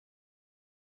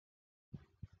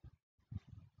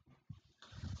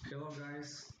Hello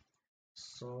guys,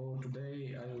 so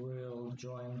today I will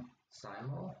join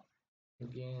Simul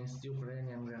against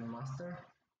Ukrainian Grandmaster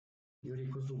Yuriy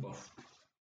Kuzubov.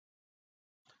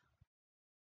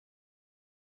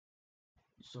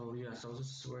 So this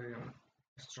is very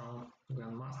strong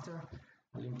Grandmaster,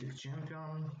 Olympic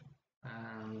champion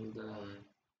and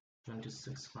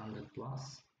 2600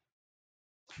 plus.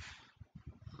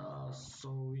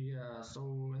 So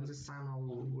in this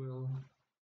Simul will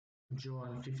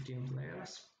join 15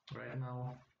 players. Right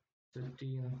now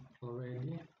 13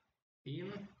 already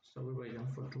in, so we're waiting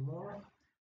for 2 more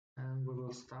and we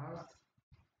will start.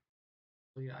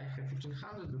 So I have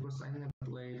 1500 because I never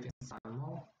played in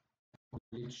Simul,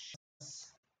 only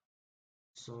chess,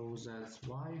 so that's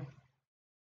why.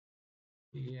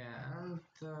 And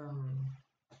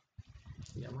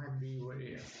might be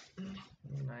very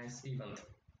nice event.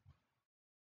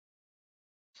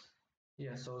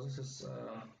 So this is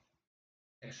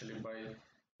actually by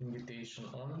invitation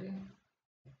only.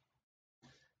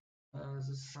 This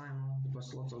Simul,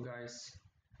 because lots of guys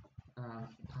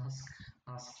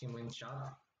ask him in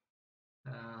chat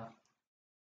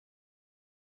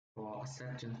for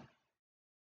accepting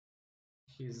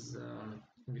his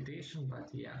invitation,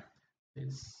 but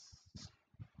it's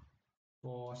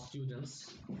for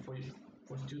students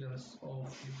for students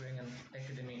of Ukrainian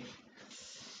Academy,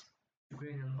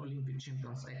 Ukrainian Olympic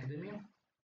Champions Academy.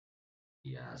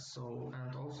 So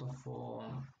and also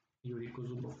for Yuriy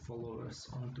Kuzubov followers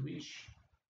on Twitch.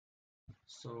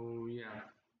 So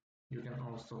you can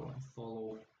also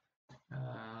follow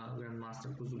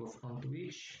Grandmaster Kuzubov on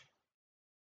Twitch.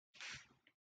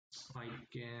 I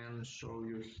can show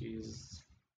you his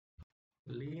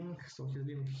link. So his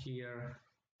link here,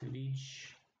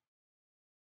 Twitch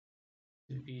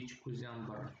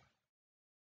Kuzambar.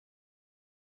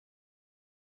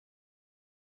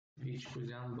 Twitch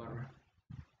Kuzambar.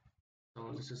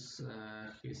 So this is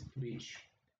his Twitch.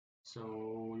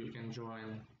 So you can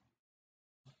join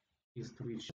his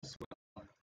Twitch as well.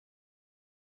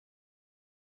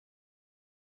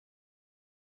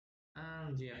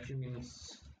 And few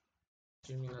minutes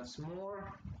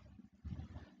more,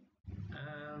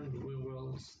 and we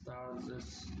will start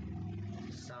this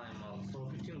Simul. So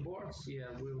 15 boards,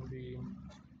 will be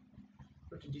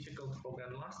pretty difficult for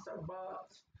Grandmaster,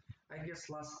 but I guess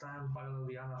last time Pavel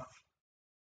Ulyanov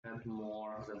had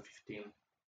more than 15.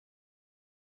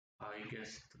 I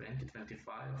guess 20,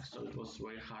 25, so it was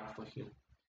very hard for him.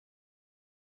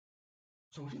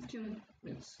 So 15,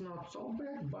 it's not so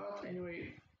bad, but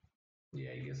anyway,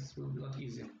 I guess it will be not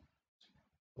easy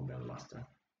for Grandmaster.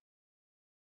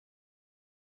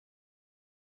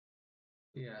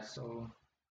 So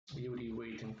Yuri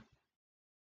waiting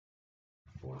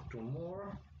for 2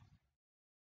 more.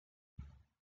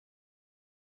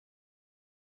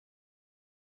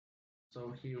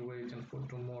 So he waiting for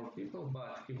 2 more people,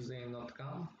 but if they not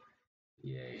come,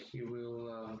 he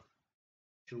will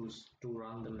choose 2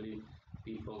 randomly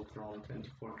people from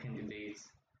 24 candidates.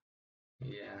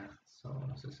 So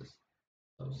this is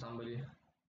some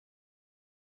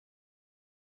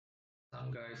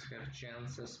guys have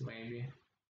chances maybe.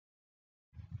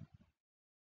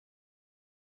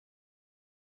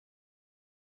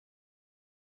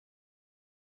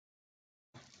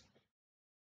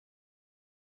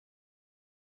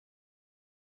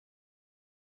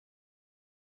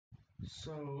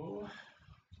 So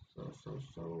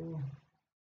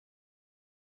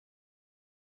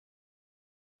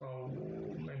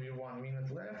maybe 1 minute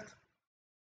left.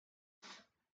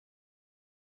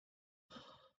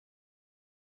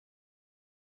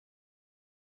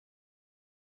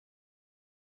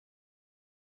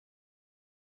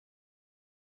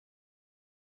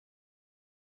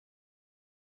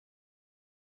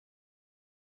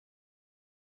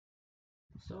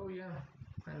 So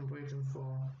I'm waiting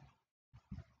for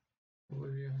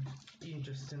very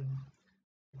interesting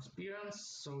experience.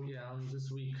 So on this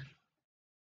week,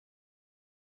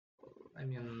 I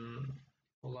mean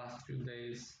for last few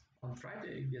days, on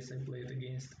Friday I guess I played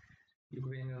against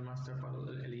Ukrainian master Pavel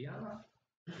Ulyanov.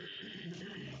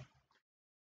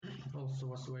 Also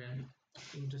was very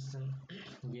interesting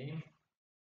game,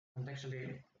 and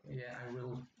actually I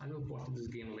will post this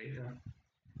game later.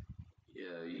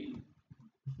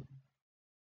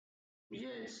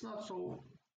 It's not so,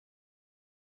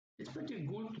 it's pretty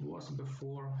good, was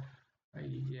before I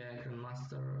can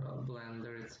master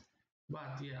Blender it,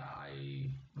 but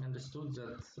I understood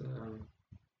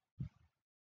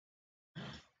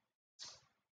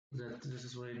that this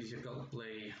is very difficult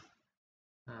play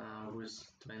with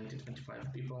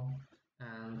 20-25 people,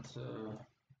 and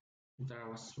there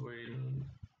was very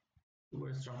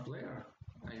very strong player.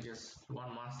 I guess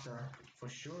one master for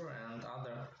sure, and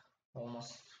other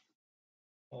almost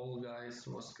all guys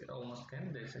was almost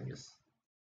candidates, I guess.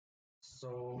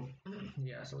 So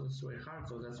yeah, so it's very hard.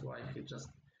 So that's why he just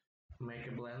make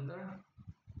a blender.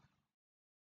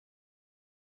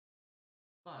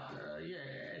 But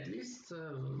yeah, at least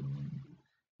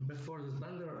before this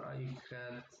blender, I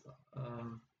had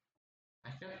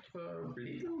a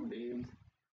little bit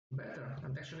better,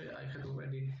 and actually I had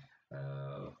already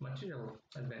material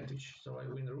advantage. So I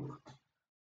win rook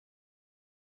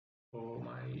for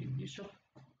my bishop.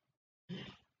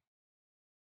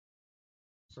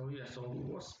 So yeah, so it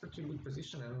was pretty good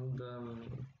position and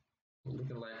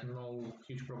looking like no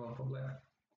huge problem for black.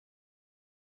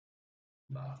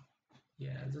 But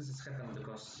yeah, this has happened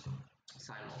because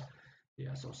Simul.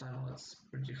 Yeah, so Simul it's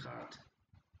pretty hard.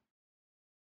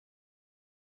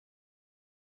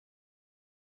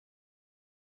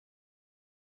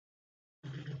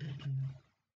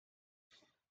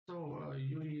 So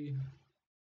Yuri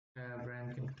have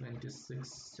ranking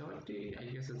 2630. I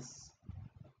guess it's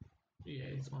yeah,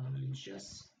 it's only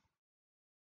chess.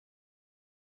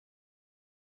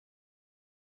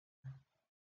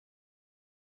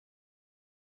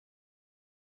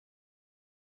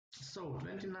 So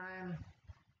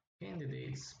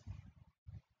candidates,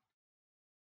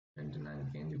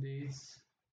 29 candidates,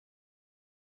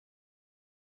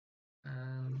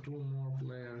 and two more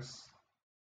players.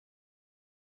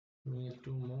 We need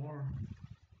two more.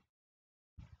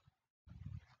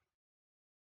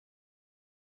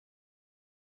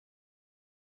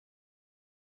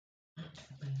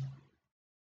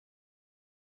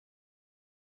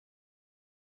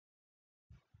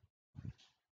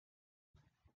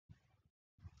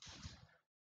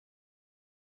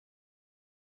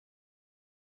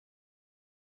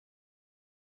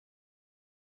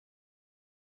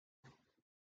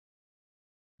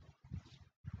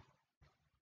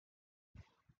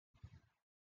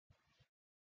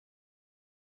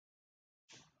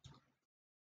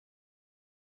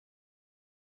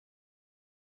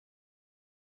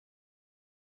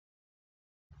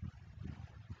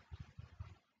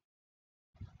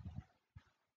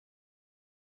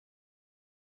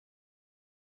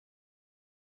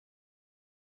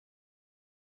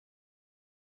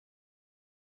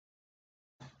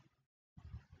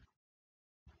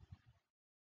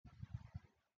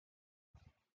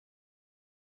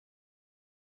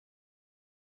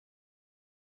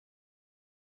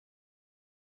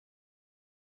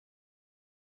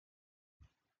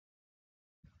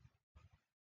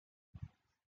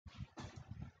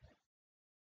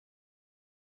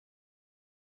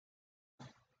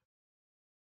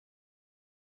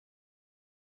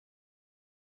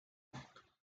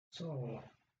 So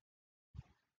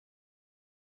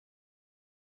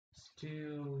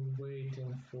still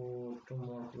waiting for two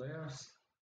more players.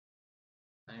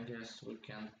 I guess we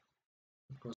can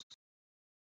because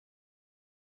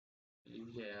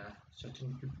yeah,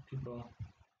 certain people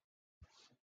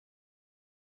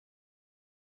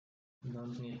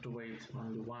don't need to wait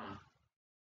only one.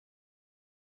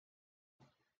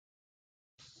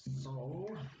 So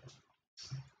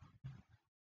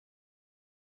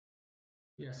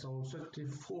yeah, so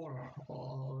 34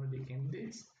 already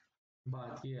candidates,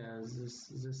 but yeah,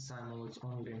 this Simul is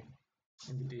only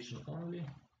invitation only.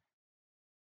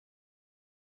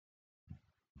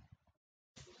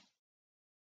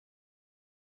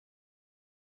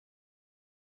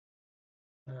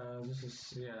 This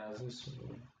is yeah, this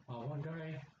our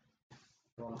guy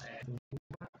from acting,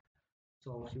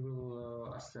 so he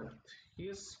will accept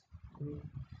his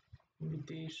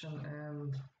invitation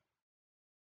and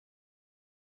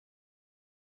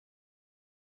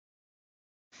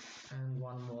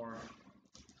one more.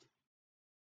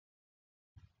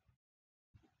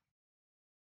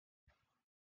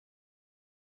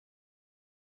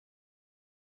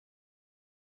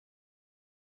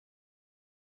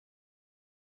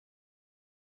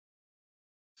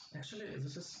 Actually,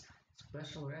 this is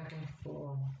special ranking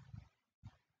for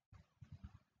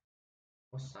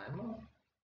Simon.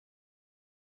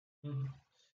 Hmm.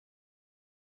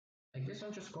 I guess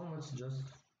on chess.com it's just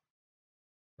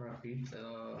repeat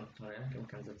ranking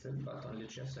and that's it, but only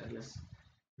chess I guess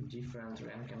different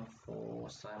ranking for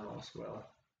Simon as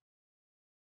well.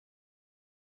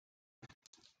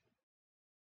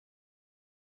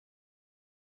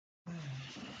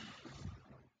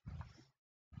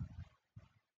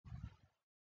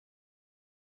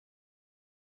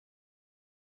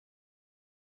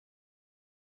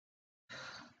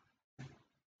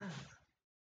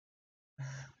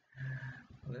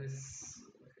 This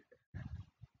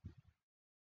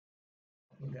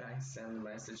guys send a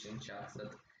message in chat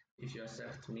that if you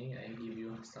accept me, I give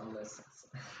you some lessons.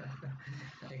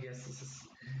 I guess this is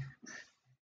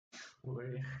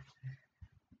very,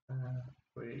 uh,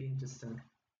 very interesting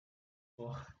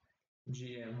for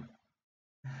GM.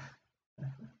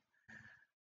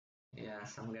 Yeah,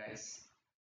 some guys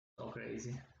so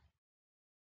crazy.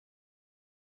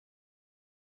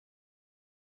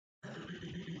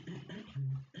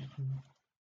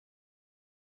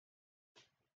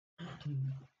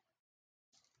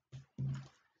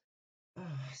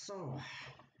 So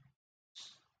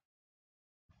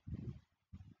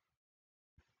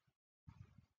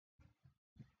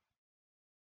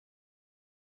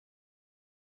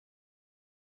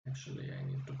actually I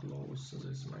need to close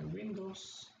this my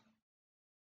windows.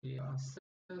 Yeah,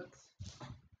 set.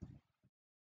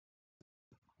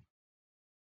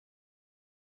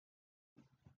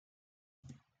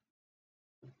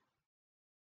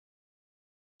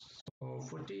 So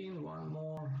 14, one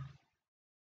more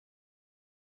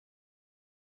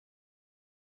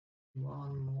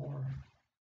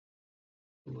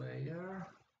player.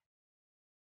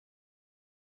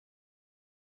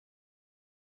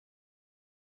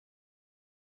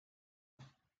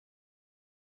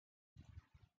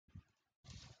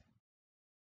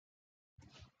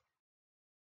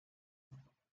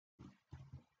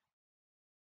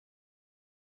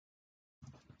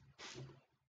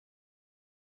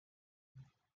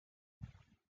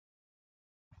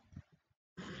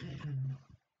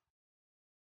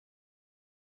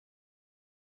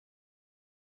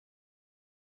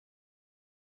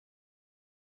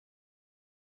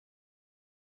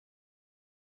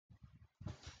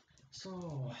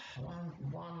 So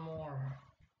one more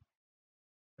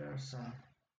person.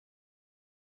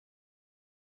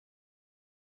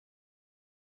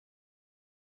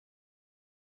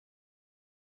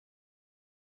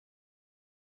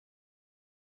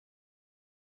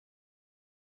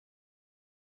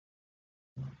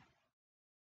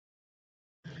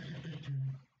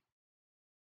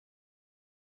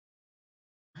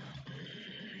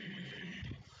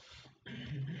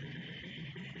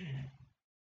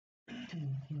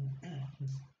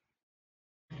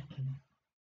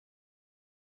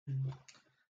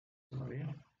 Sorry.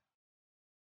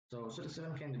 So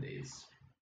 37 candidates.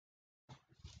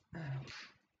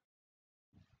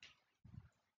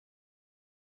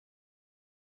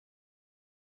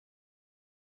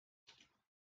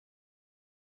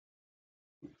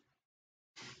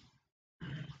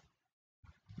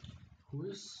 Who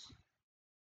is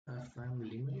FM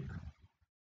Limerick?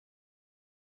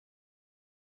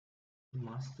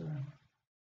 Master?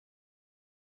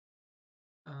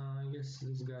 Yes,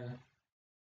 this guy.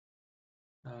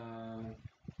 Uh,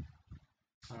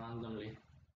 randomly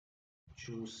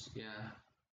choose, yeah.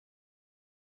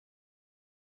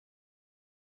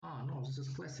 Ah, no, this is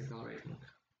classical rating.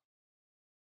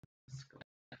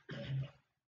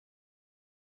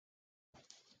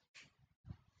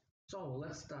 So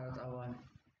let's start our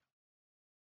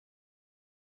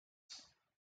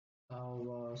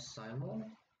Simul.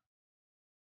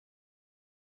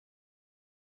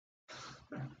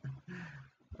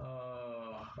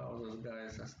 How those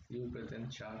guys are stupid in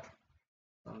chat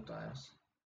sometimes.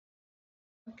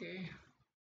 Okay,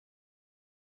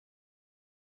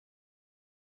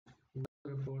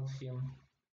 report him.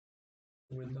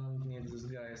 We don't need these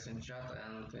guys in chat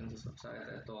and in the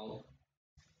subsite at all.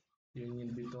 You need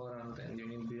to be tolerant and you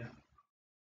need to have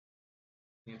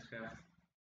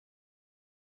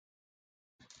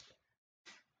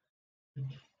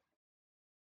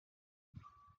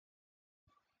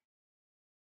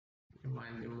you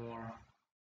might be more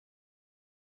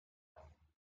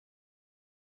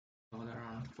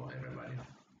tolerant for everybody.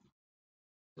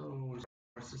 So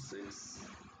versus 6.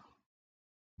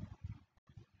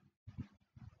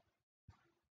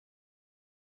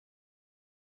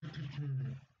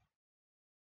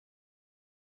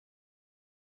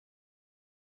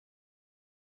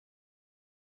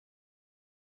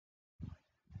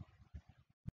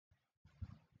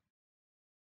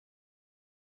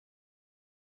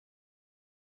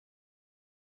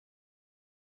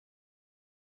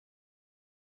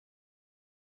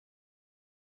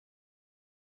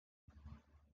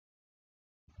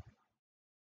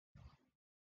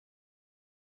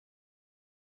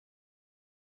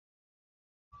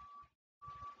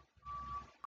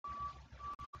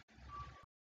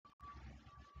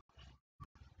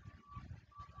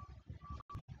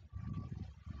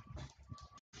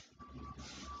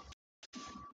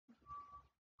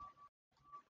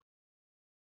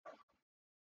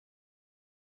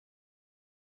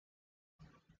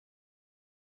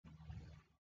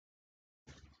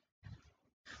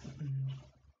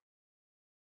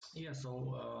 Yeah,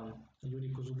 so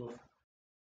Yuriy Kuzubov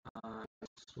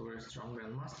is a very strong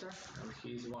grandmaster, and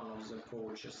he's one of the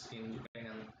coaches in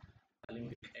Ukrainian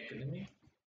Olympic Academy.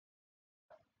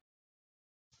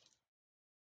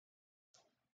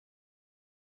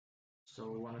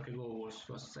 So 1 week ago was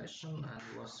first session and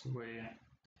was very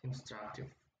instructive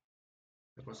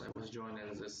because I was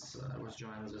joining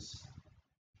this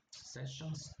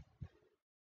sessions.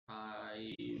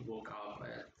 I woke up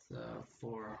at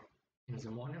 4 in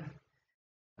the morning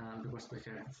because we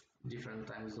have different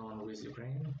time zone with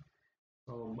Ukraine.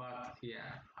 So, but yeah,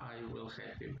 I will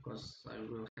happy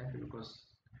because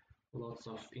lots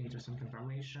of interesting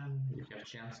information. You have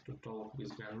chance to talk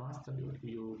with grandmaster.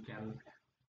 You can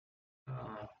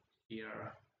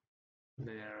hear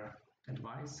their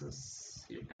advices.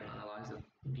 You can analyze the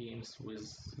games with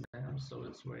them. So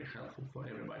it's very helpful for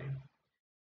everybody.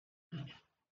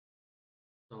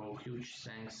 So huge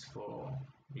thanks for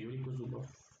Yuriy Kuzubov,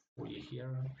 for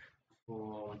Yehir,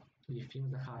 for Yefim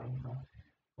Zakharenko,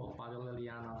 for Pavel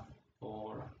Elyanov,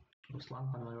 for Ruslan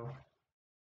Panoyov,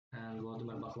 and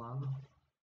Vladimir Baklan.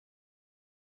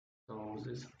 So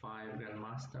these five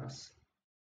grandmasters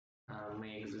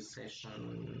make this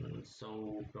session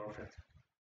so perfect.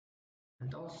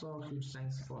 And also huge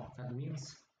thanks for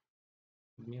admins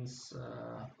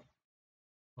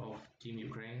of Team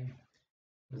Ukraine.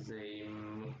 They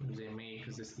make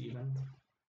this event,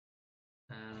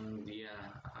 and yeah,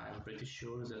 I'm pretty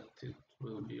sure that it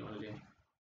will be only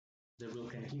they will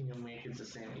continue making the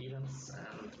same events,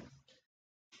 and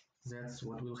that's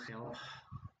what will help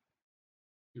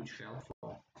huge help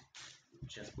for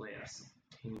chess players.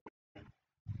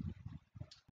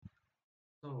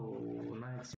 So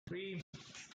knight c3,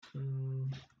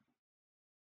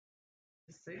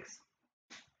 e6.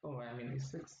 Oh, I mean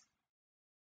e6,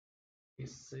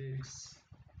 e6.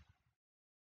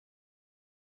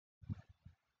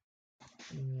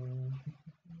 Mm,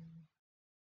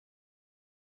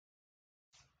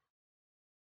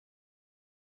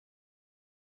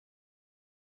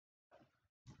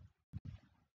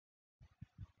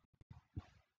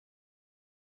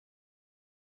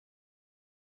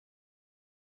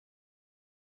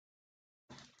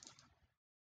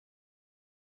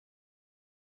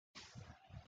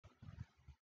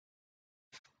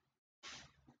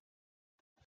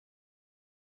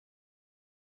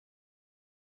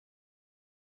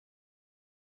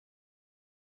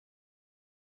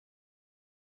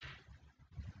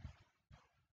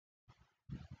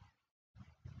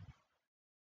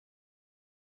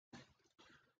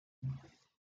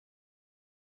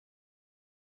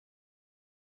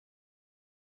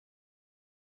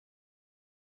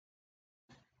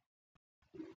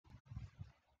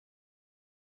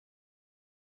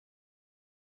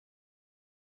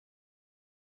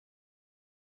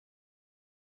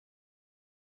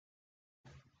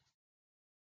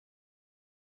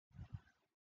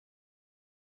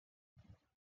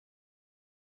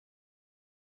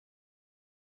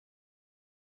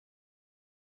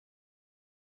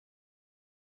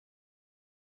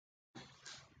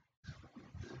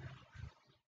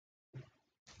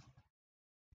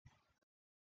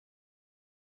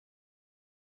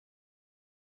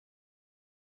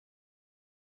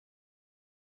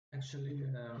 Actually,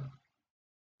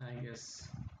 I guess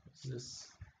this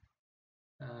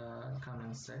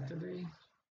coming Saturday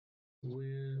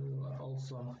will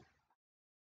also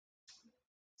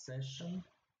session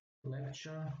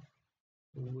lecture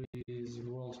with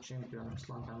world champion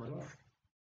Ruslan Tamirov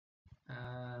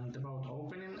and about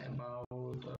opening about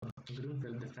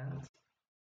Greenfield defense.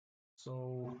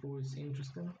 So who is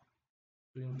interested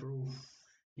to improve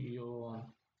your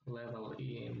level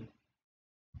in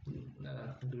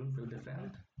Greenfield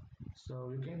defense?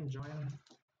 So you can join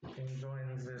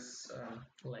this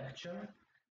lecture.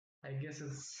 I guess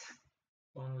it's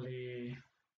only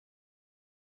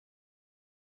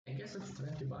I guess it's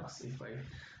 $20 if I'm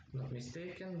not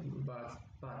mistaken, but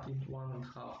it's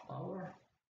 1.5 hours,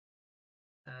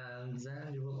 and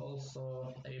then you will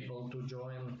also able to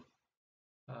join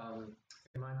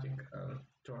thematic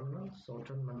tournament. So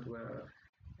tournament where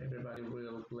everybody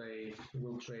will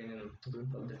train in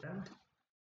Greenfield defense.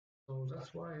 So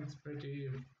that's why it's pretty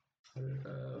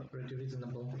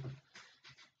reasonable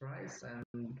price and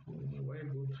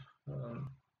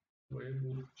very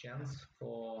good chance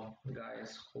for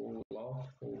guys who love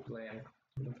who play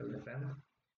Greenfield defense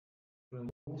to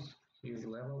improve his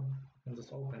level in this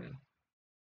opening.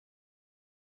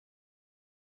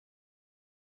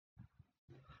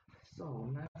 So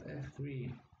knight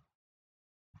f3.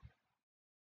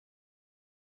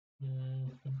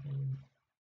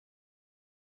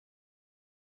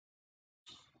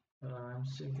 I'm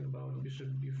thinking about bishop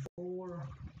b4,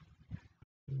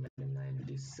 maybe knight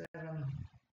d7.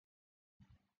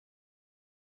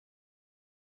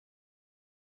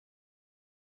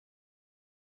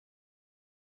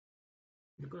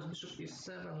 Because bishop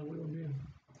e7 will be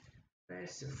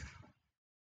passive.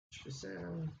 Bishop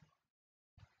e7.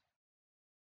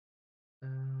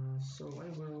 So I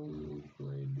will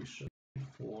play bishop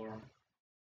e4.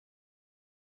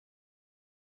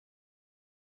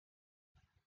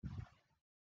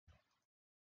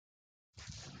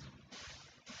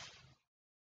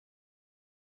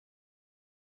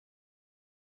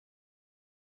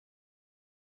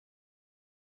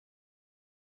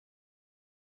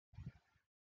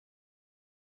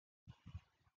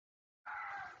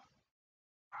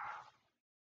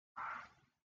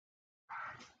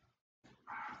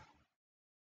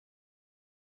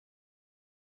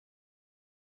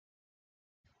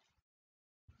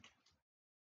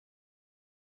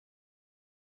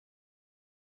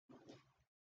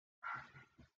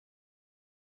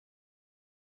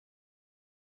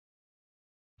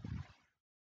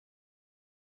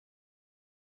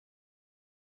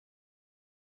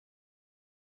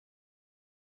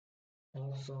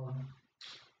 Also,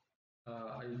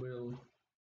 I will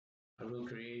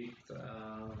create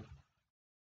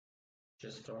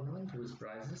chess tournament with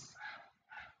prizes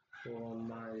for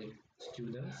my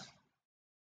students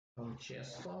on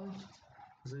chess.com.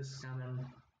 This coming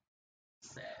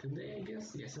Saturday, I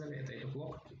guess. Yeah, Saturday at 8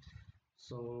 o'clock.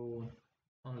 So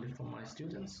only for my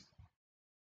students.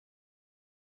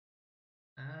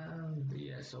 And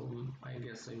yeah, so I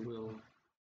guess I will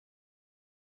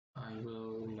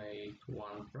make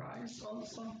one prize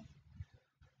also.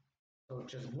 So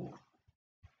chess book.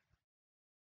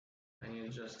 And you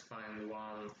just find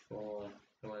one for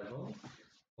level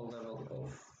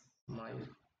of my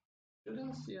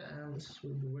students. Yeah, and this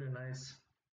will be very nice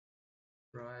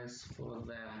prize for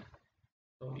them.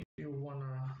 So if you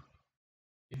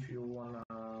wanna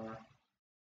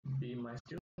be my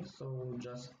student, so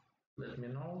just let me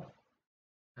know,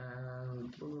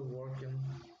 and we will work in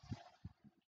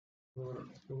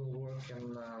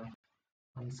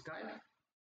on Skype,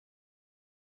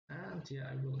 and yeah,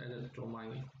 I will add it to my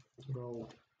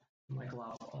group, my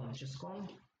club on chess.com.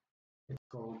 It's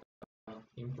called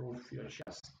Improve Your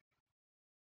Chess,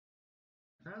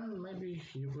 and maybe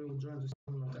you will join this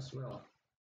tournament as well,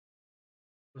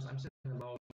 because I'm thinking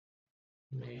about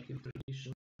make it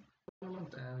traditional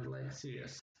tournament and like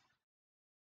series.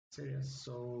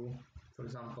 So, for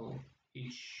example,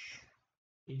 each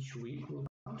week will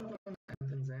come tournament,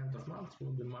 and in the end of month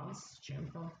will be month's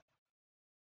champion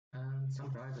and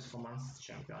some prizes for month's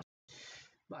champion.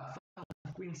 But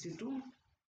Queen C2,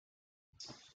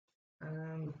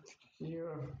 and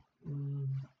here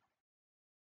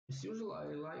as usual I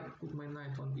like put my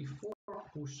knight on E4,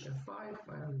 push F5,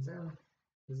 and then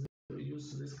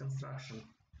use this construction.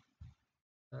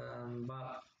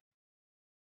 But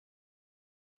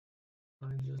I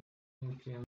just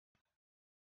thinking,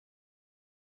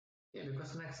 yeah,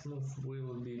 because next move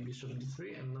will be bishop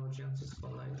d3 and no chances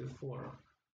for knight e4. For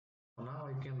now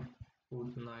I can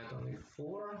put knight on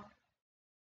e4,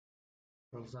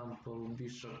 for example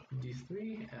bishop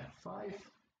d3, f5,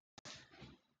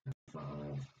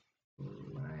 f5,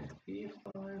 knight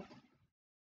e5.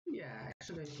 Yeah,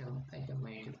 actually I can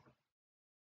make it.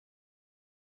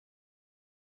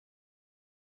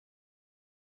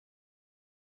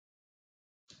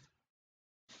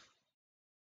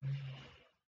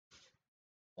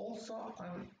 Also,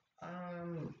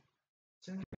 I'm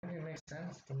thinking maybe it makes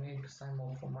sense to make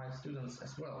Simul for my students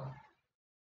as well.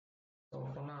 So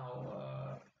for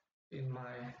now, in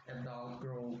my adult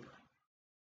group,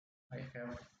 I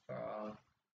have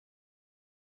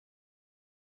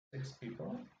 6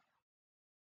 people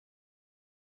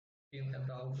in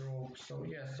adult group. So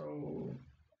yeah, so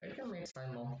I can make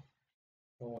Simul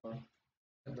for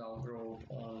adult group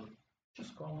on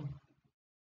chess.com,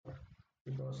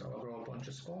 because our group on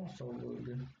chess.com, so it will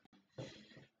be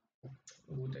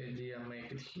a good idea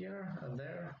make it here and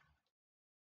there.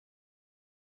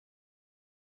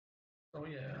 So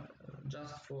yeah,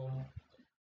 just for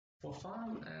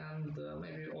fun, and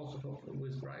maybe also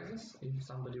with prizes if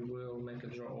somebody will make a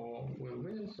draw or will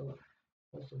win, so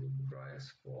also will be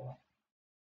prize for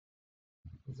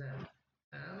them.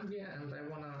 And yeah, and I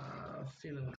wanna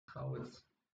feel how it's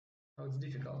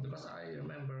difficult, because I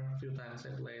remember a few times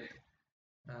I played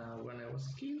when I was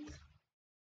a kid.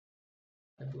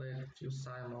 I played a few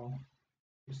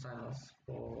simuls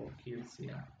for kids,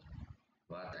 yeah,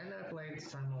 but I never played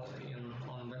simul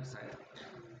on website,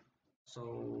 so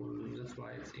that's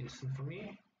why it's interesting for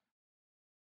me.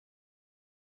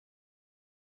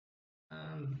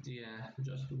 and yeah,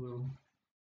 just will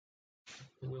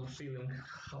feeling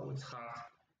how it's hard.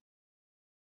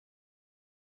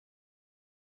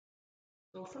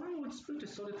 So for now, it's pretty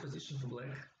solid position for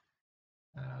black.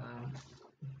 Um,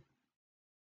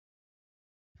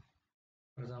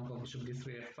 for example, bishop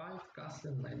d3 f5,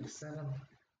 castle knight d7,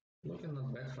 looking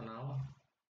not bad for now,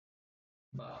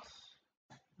 but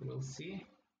we'll see.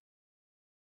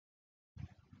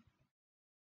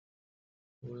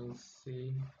 We'll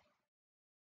see.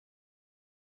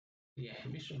 Yeah,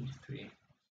 bishop d3.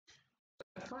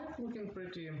 f5 looking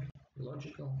pretty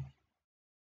logical.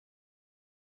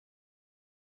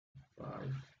 5.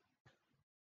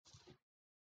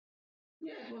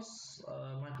 Yeah, it was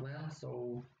my plan,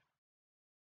 so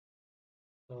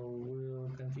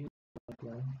we'll continue my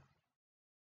plan.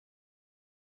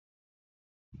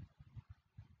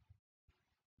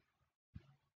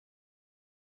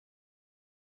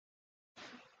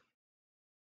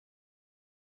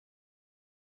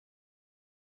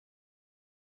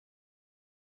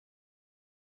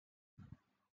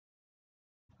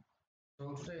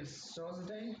 So today is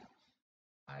Thursday.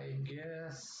 I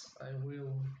guess I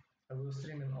will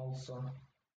stream in also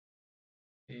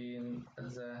in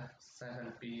at the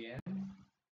 7 p.m.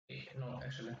 No,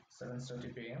 actually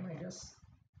 7:30 p.m. I guess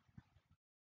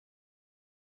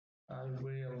I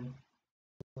will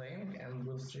playing and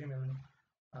will stream in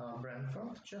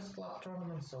Brentford chess club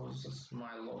tournament. So this is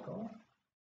my local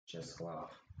chess club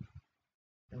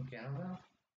in Canada.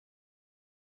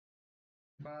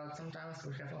 But sometimes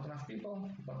we have not enough people.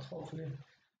 But hopefully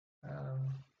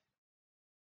um,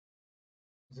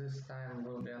 this time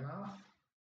will be enough.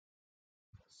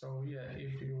 So yeah,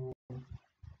 if you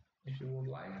would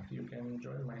like, you can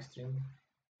join my stream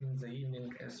in the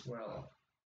evening as well.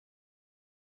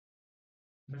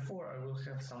 Before I will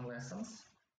have some lessons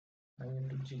I need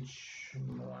to teach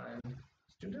my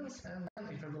students, and then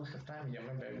if I will have time, yeah,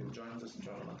 maybe I will join this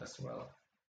tournament as well.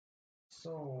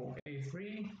 So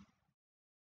a3.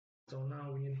 So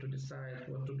now we need to decide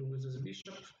what to do with this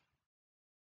bishop.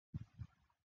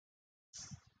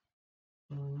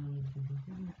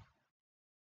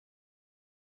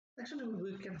 Actually,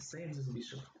 we can save this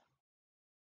bishop.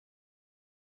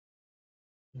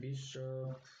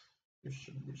 Bishop,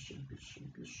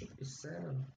 bishop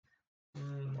e7.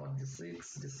 Or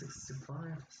d6, d6, c5,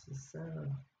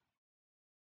 c7.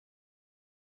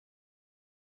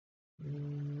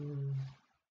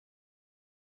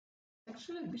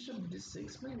 Actually, bishop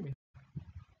d6 maybe.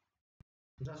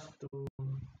 Just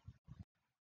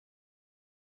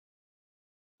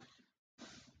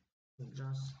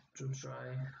to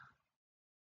try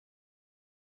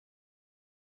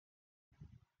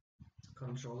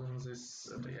controlling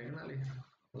this diagonally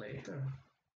later.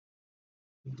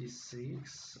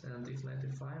 d6, and if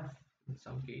 95, in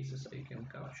some cases I can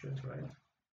capture it, right?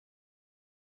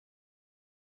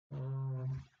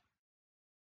 Um,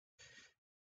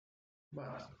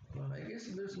 but I guess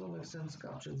there's no make sense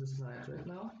capture this knight right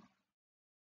now.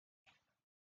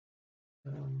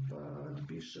 But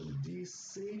bishop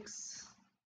d6.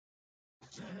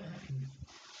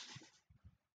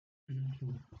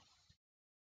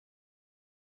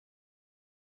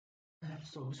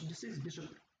 So bishop d6, bishop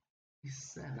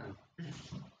e7,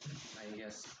 I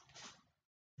guess.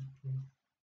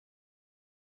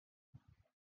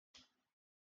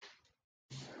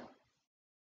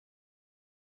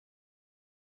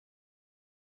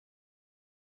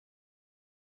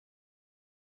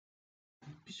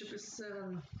 Bishop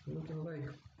e7 looking like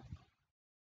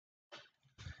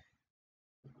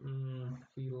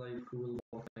he like will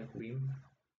block my queen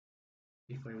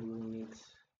if I will need.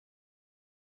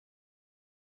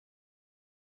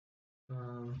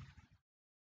 Um,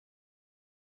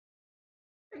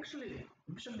 Actually,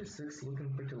 bishop d6 looking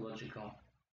pretty logical.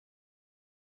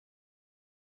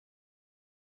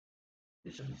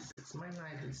 Bishop d6. My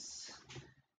knight is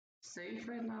safe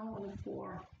right now on the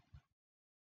 4,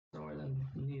 so I don't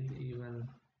need even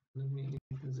let me hit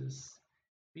this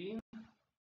pin.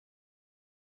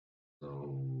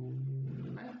 So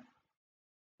knight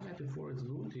e4 is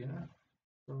good, yeah.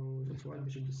 So that's why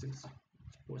bishop d6 is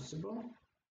possible.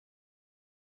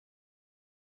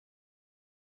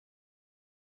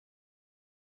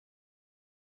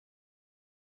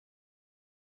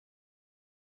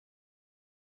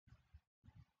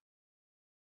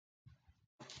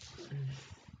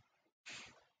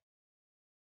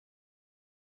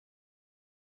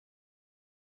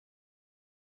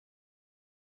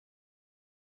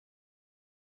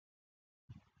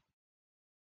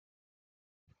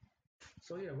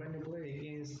 So yeah, when you play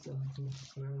against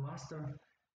Grandmaster,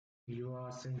 you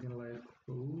are thinking like,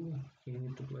 oh, he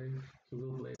need to play, he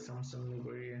will play something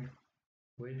very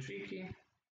very tricky.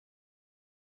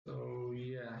 So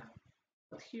yeah,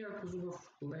 but here Kuzubov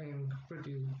playing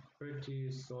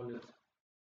pretty solid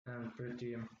and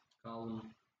pretty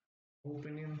calm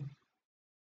opening.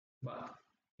 But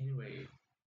anyway,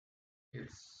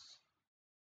 it's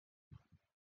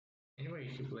anyway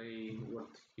he play what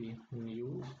he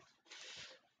knew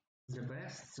the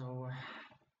best. So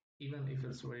even if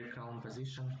it's very calm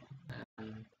position,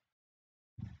 and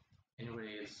anyway,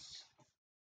 it's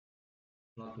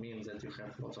not means that you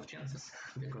have lots of chances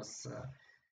because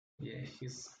yeah,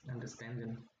 his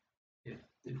understanding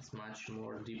it's much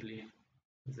more deeply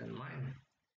than mine.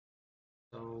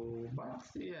 So, but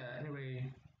yeah,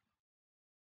 anyway,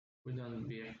 we don't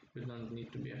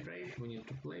need to be afraid. We need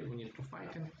to play. We need to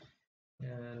fight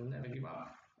and never give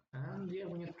up. And yeah,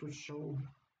 we need to show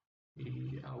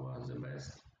our the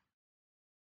best.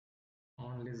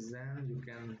 Only then you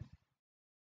can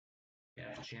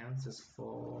have chances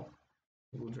for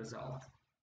good result.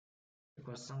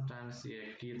 Because sometimes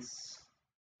yeah, kids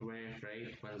very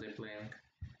afraid when they playing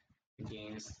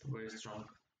against very strong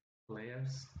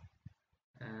players,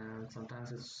 and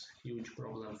sometimes it's huge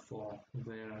problem for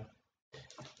their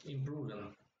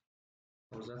improving.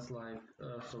 So that's like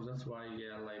so that's why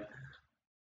yeah, like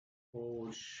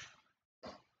coach,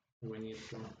 we need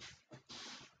to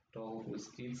talk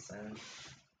with kids and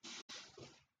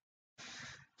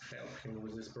help him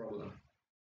with this problem.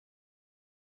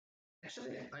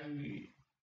 Actually,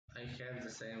 I had the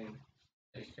same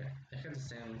I had the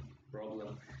same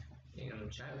problem in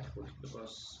childhood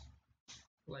because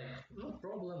like no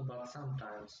problem, but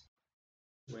sometimes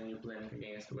when you're playing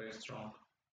against very strong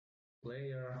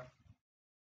player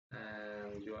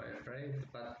and you are afraid,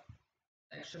 but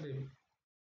actually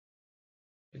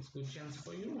it's good chance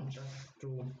for you just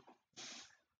to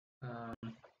um,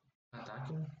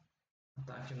 attacking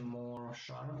attacking more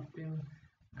sharping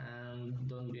and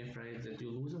don't be afraid that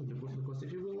you're losing because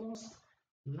if you will lose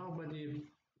nobody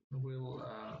will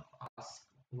ask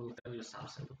will tell you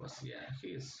something because yeah he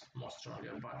is more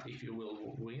stronger, but if you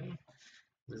will win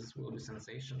this will be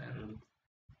sensation and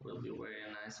will be very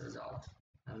nice result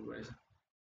and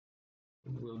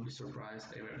will be surprised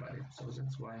everybody. So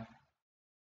that's why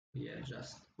yeah,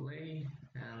 just play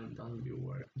and don't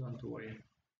worry.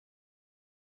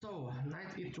 So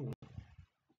knight e2,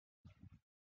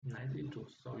 knight e2.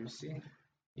 So you see,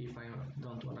 if I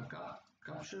don't wanna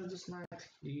capture this knight,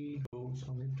 he goes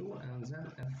on e2 and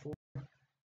then f4,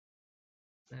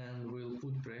 and will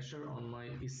put pressure on my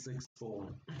e6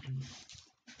 pawn.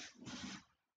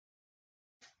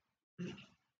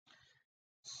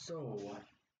 So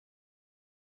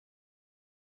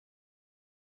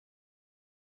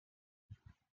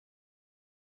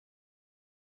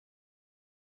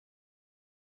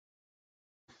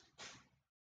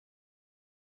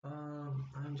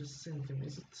I'm just thinking,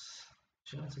 is it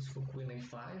chances for queen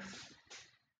a5?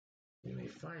 Queen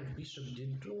a5, bishop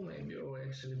d2 maybe, or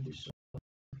actually bishop,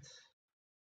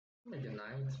 maybe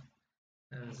knight,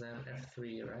 and then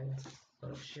f3, right?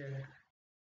 So check.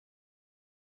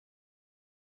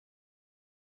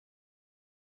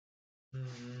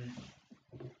 Mm,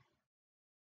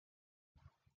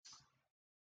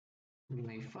 queen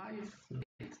a5,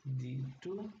 knight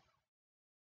d2,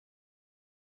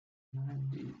 knight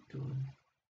d2,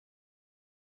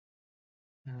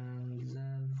 and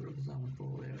then for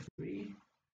example f3,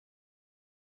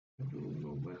 we will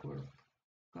go backward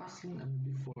castling and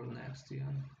b4 next,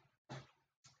 yeah.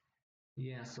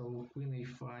 Yeah, so queen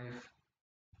a5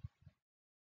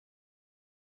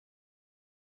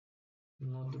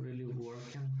 not really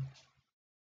working.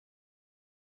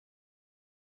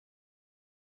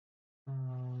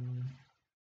 Um,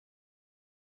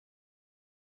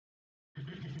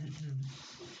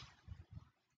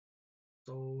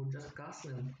 so just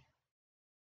castling,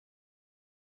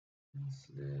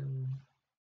 castling,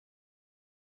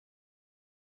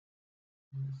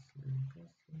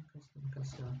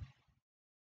 castling.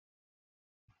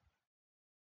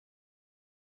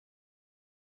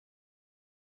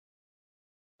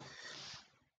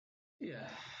 Yeah,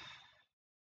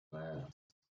 but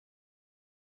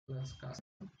let's cast.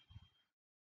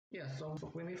 Yeah, so for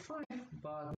queen a5,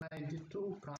 but knight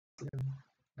d2, castling,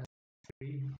 and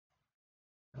 3,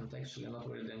 and actually not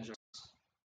very dangerous.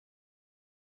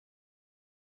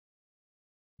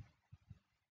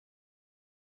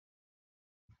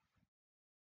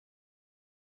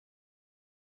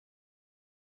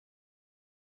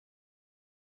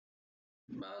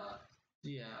 But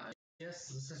yeah, yes,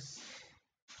 this is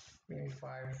queen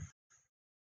a5,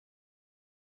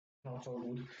 not so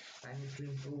good. I need to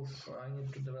improve, I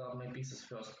need to develop my pieces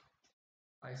first.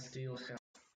 I still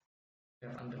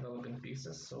have undeveloped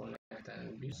pieces, so knight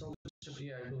and bishop.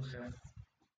 Yeah,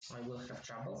 I will have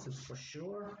troubles, it's for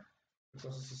sure,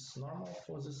 because this is normal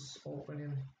for this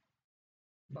opening.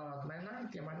 But my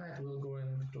knight, yeah, my knight will go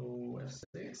into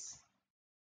f6.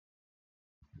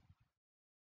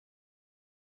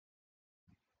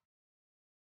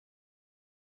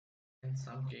 In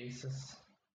some cases.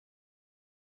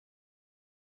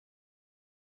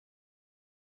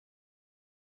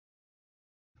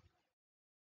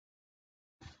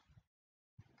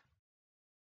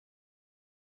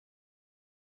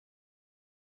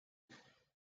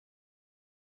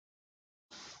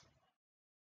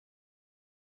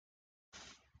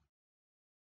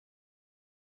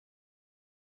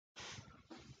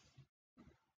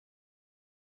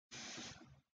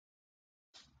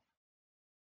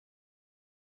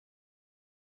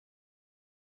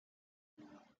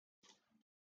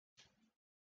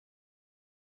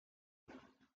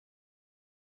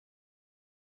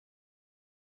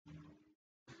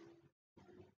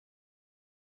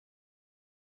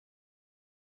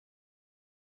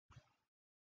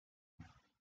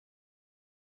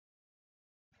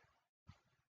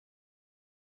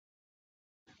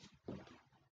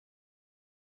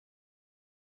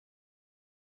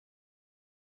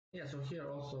 Yeah, so here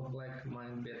also black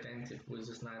might be attentive with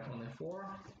this knight on f4.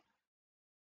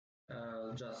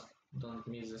 Just don't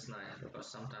miss this knight,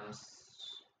 because sometimes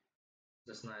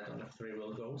this knight on f3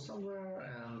 will go somewhere,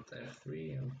 and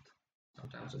f3, and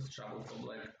sometimes it's trouble for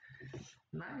black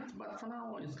knight. But for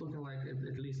now, it's looking like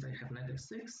at least I have knight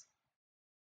f6.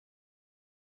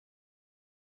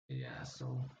 Yeah,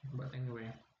 so, but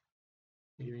anyway,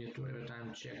 you need to every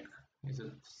time check, is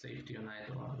it safe to unite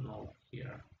or no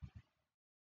here.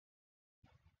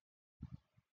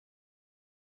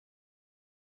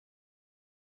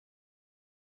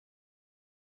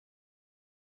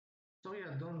 So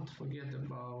yeah, don't forget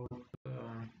about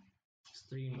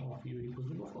stream of Yuriy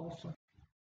Kuzubov also.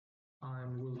 I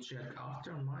will check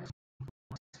after my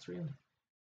stream.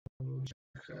 I will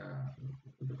check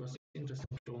because it's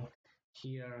interesting to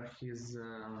hear his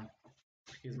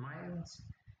minds,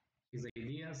 his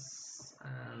ideas,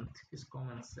 and his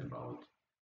comments about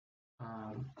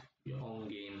your own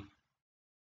game.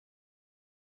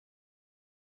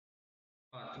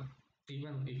 But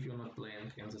even if you're not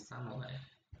playing in the Simul,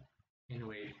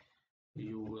 anyway,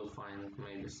 you will find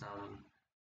maybe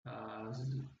uh,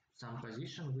 some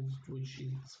position which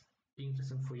is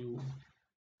interesting for you,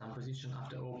 some position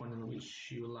after opening which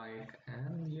you like,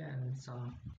 and yeah, and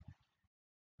some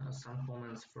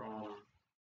comments from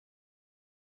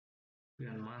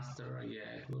Grandmaster.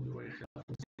 Yeah, it will be very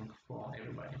helpful for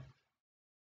everybody.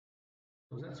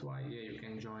 So that's why yeah, you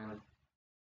can join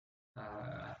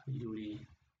Yuriy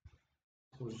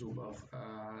Kuzubov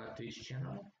Twitch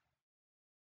channel.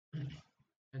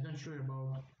 I'm not sure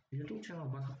about YouTube channel,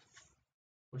 but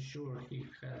for sure he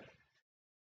had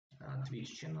a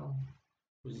Twitch channel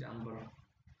with Amber.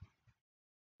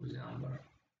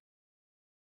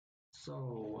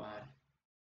 So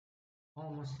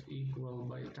almost equal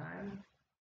by time,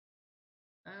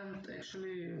 and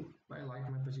actually I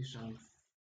like my position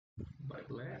by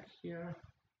black here.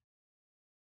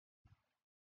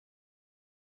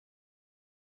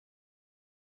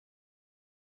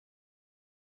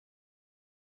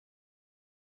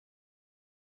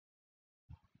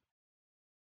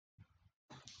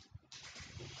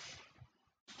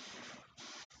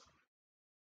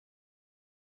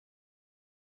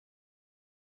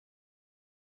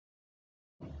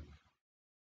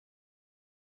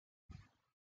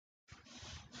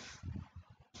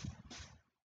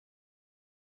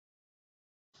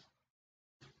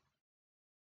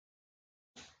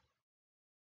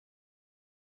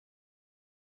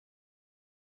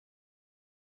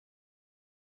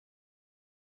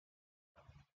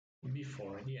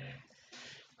 Before, yeah,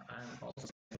 I'm also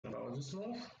thinking about this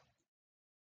move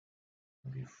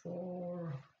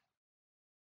before.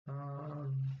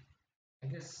 um, I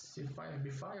guess c5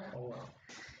 b5 or what?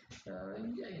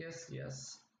 Yeah, I guess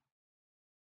yes.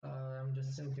 I'm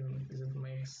just thinking, does it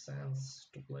make sense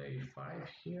to play 5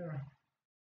 here?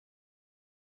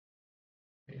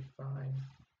 A5.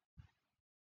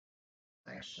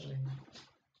 Actually,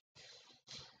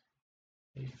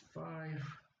 A5.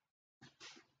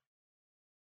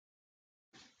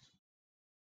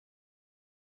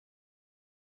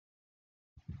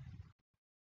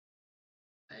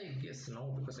 I guess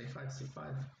no, because A5,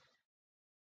 C5.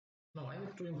 No, I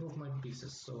need to improve my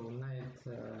pieces. So knight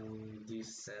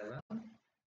D7,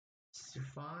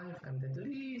 C5, and at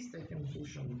least I can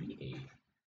push on B8.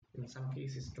 In some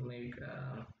cases, to make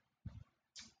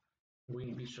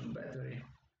win bishop battery.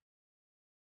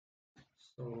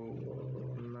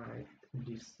 So knight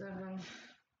d7,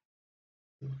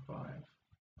 d5,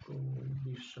 go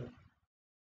bishop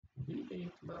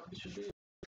d8, but bishop d8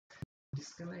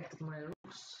 disconnected my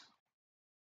rooks.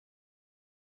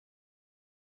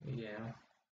 Yeah.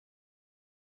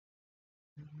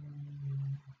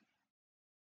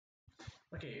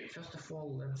 Okay, first of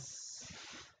all, let's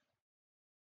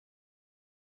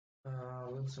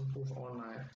improve our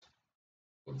knight.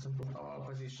 Let's improve our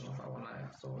position of our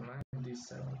knight. So knight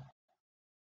d7.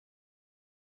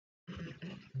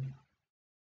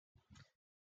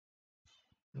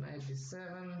 Knight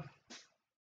d7.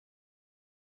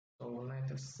 So knight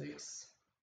f6.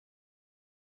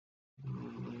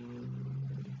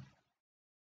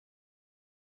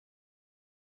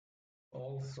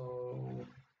 Also,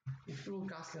 if you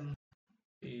castle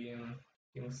in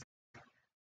king's,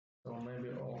 so maybe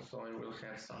also I will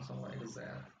have something like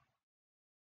that.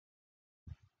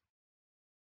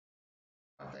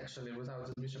 But actually, without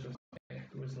the bishop,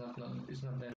 it's not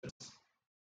dangerous.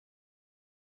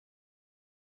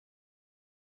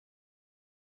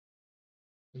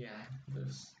 Yeah,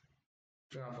 there's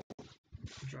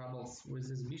troubles with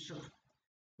this bishop,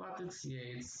 but it's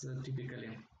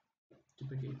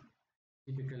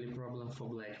typically problem for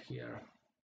black here.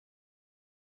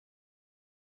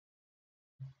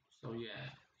 So yeah,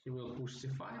 he will push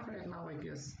c5 right now, I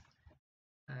guess,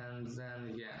 and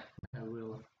then yeah, I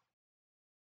will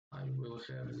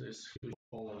have this huge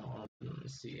pawn on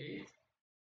c8.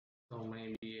 So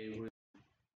maybe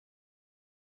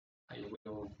I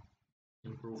will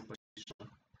improve position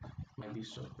my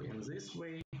bishop in this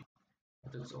way,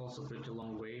 but it's also pretty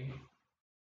long way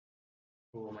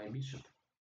for my bishop.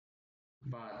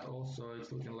 But also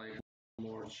it's looking like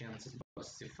more chances for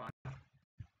c5,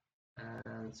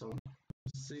 and so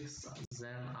 6.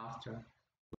 Then after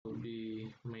will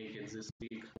be make it this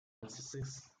big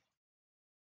c6.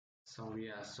 So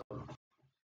yeah,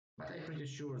 but I'm pretty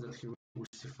sure that he will push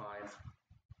c5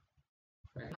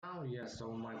 right now. Yeah,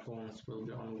 so my pawns will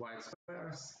be on white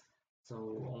squares, so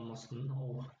almost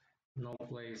no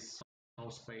place, no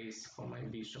space for my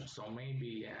bishop. So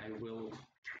maybe I will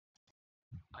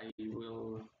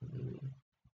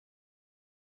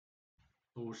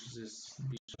push this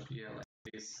bishop here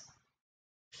like this.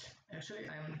 Actually,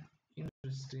 I'm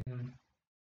interested in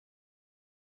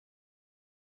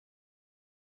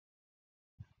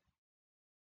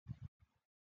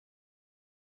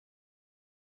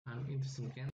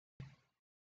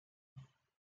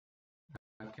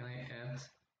can I add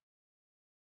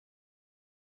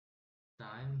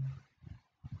time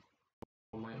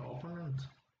for my opponent?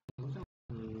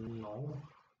 No.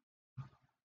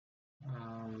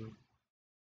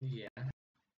 Yeah,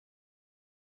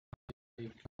 I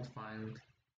can't find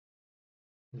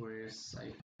where I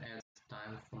can add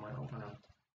time for my opponent.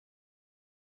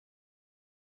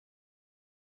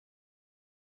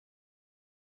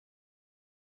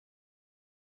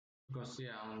 Because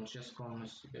yeah, on chess.com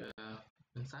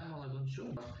in Simul I don't show,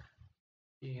 but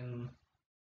in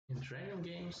training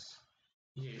games,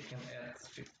 yeah, you can add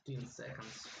 15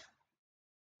 seconds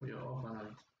for your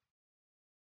opponent.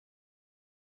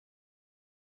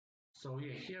 So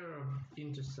yeah, here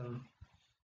interesting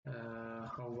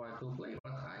how white will play,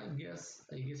 but I guess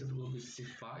it will be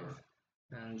c5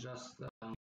 and just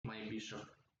my bishop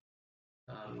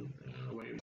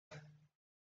where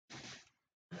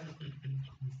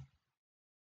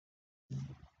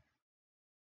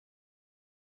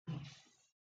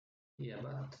yeah,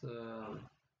 but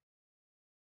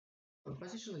the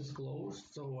position is closed,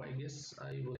 so I guess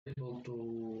I will be able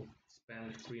to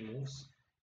spend 3 moves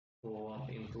for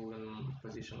improving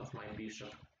position of my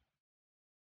bishop.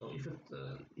 So if it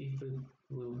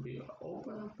will be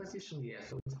open position, yeah,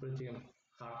 so it's pretty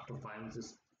hard to find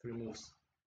these 3 moves.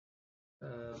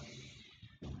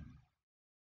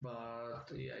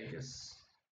 But yeah, I guess.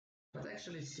 But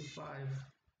actually c5,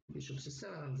 bishop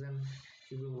c7, and then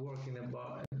he will work in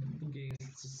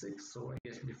against c6, so I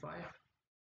guess b5,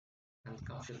 and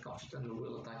capture, and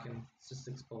will attack him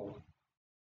c6 pawn.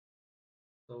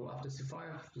 So after c5,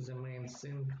 the main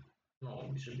thing, no,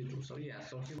 bishop b2. So yeah,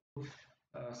 so he will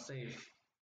save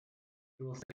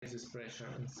this pressure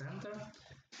in center,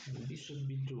 and bishop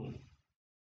b2.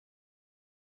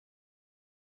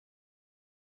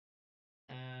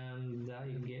 And I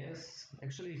guess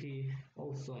actually he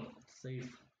also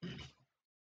saved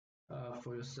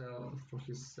for himself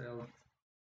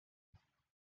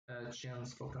a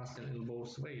chance for casting in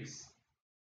both ways.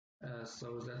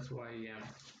 So that's why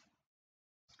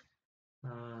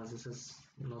this is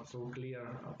not so clear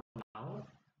now,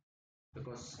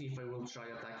 because if I will try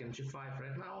attacking g5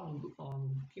 right now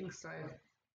on king side,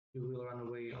 he will run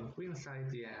away on queen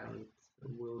side, yeah, and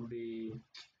will be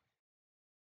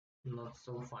not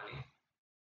so funny.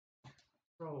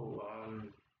 So,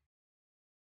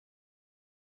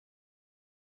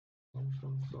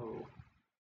 so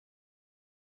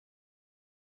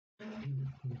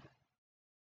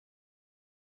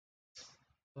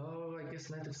oh, I guess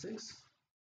knight f6,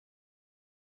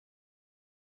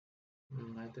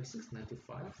 knight f6, knight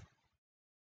f5,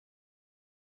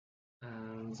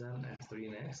 and then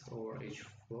f3 next, or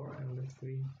h4 and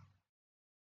f3.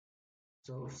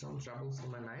 So some troubles for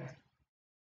my knight.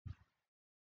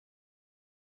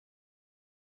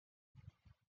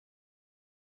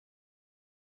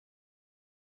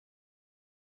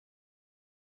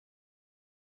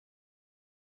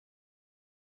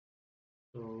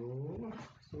 So,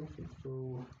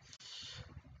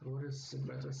 what is a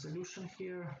better solution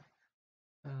here?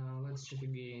 Let's check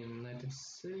again. Knight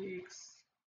f6,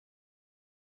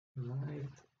 knight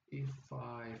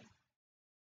e5.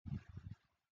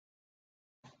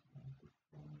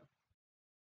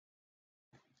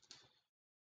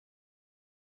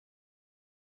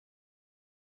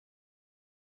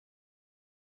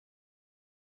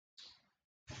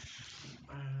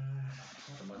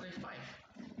 What about a5?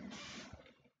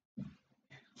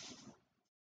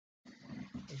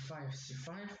 a5, c5,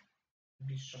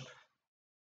 bishop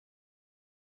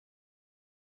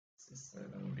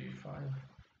c7, b5.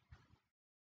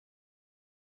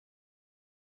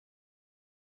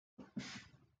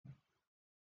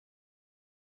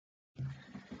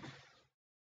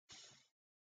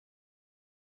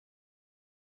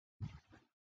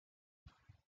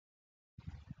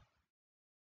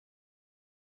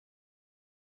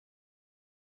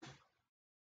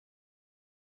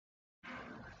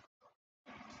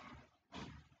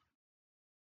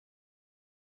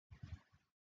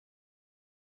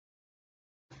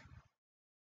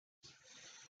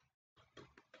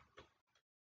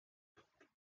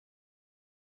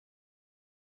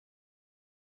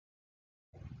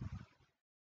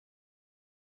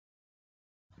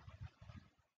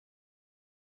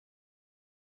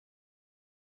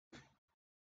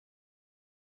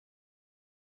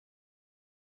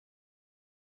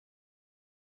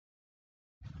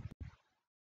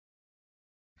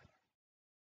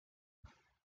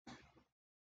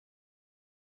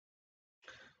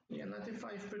 Yeah, knight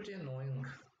e5 pretty annoying.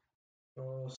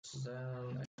 Because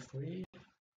then f3,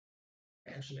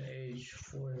 actually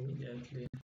h4 immediately,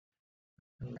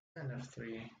 and then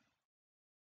f3.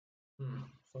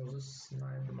 So this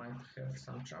knight might have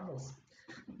some troubles.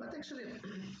 But actually,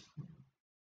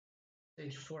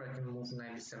 h4 I can move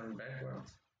knight d7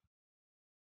 backwards.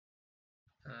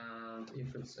 And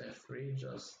if it's f3,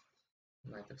 just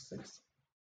knight f6.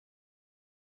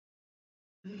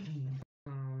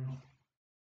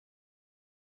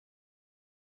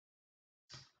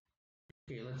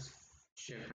 Okay, let's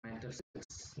check knight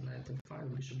f6, knight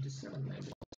f5, bishop d7,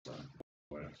 maybe also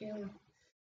working.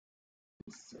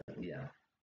 So, yeah,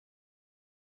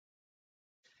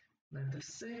 knight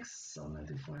f6, so knight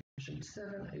f5, bishop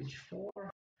d7, h4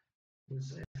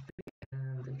 with f3,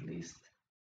 and at least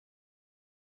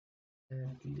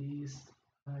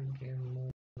I can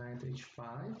move knight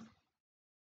h5,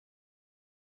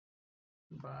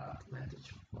 but knight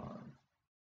h5,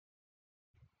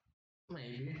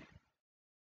 maybe,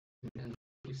 and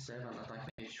e7 attack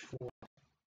h4.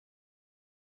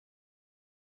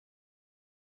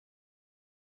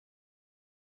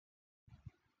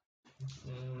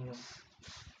 Mm,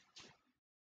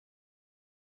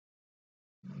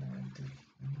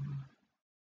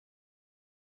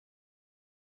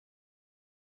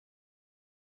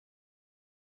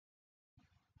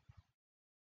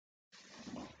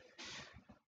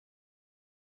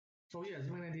 So yes,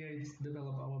 main idea is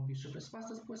develop our bishop as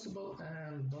fast as possible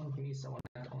and don't miss our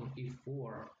knight on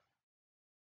e4.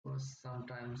 Because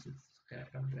sometimes it's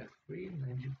happened f3,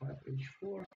 knight g5,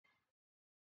 h4,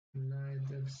 knight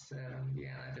f7.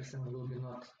 Yeah, knight f7 will be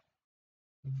not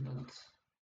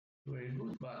very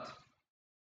good, but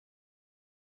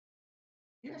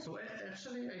yeah. So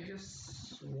actually, I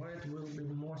guess white will be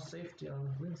more safety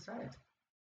on queen side.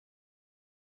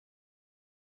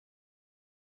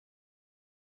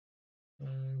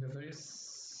 There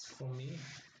is for me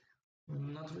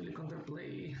not really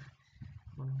counterplay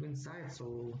on queen side,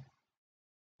 so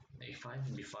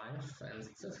a5, b5, and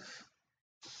that's it.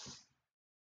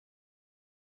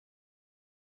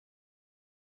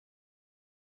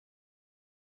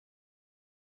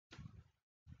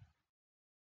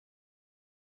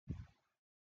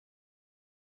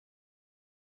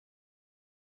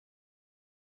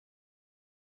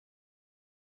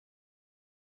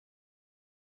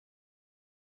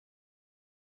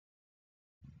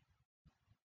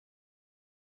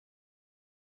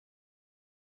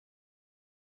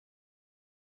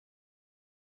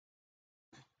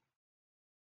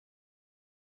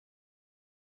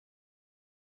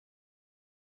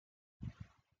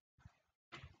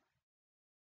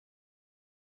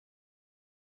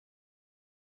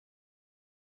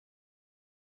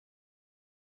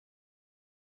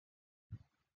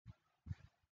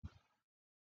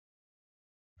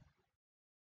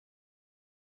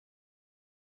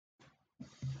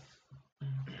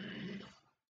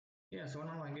 Yeah, so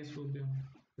now I guess will be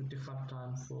pretty hard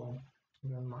time for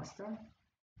Grandmaster.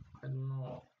 I don't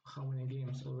know how many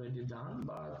games already done,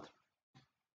 but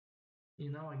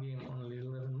in our game only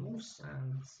 11 moves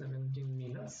and 17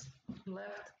 minutes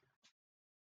left.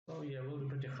 So yeah, will be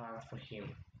pretty hard for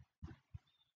him.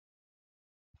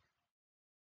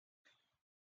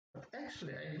 But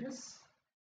actually, I guess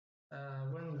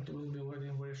when it will be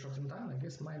very short in time, I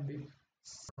guess might be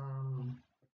some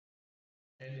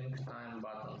adding time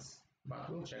buttons, but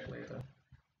we'll check later.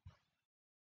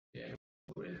 Yeah,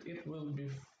 it will be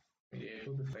yeah, it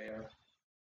will be fair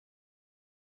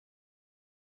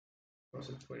because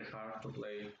it's very hard to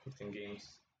play 15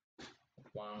 games at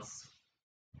once.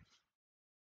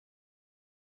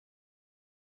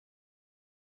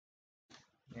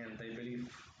 And I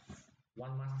believe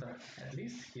one master at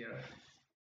least here,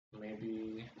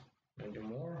 maybe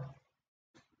more.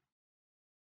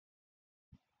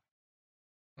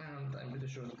 And I'm pretty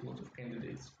sure that a lot of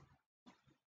candidates.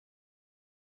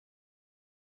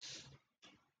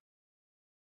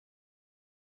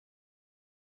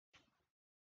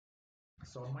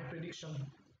 So my prediction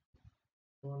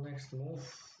for next move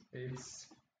it's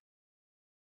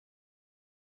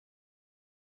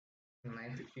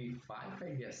 95,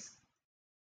 I guess,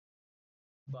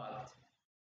 but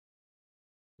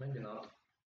maybe not.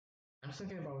 I'm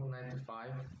thinking about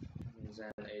 95,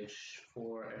 then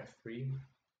h4, f3.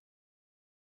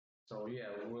 So yeah,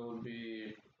 we'll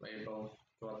be able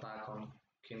to attack on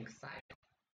king side,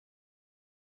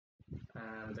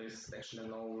 and there's actually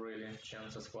no really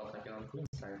chances for attacking on queen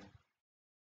side.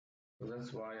 So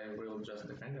that's why I will just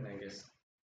defend it, I guess.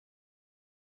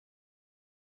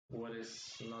 What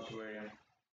is not very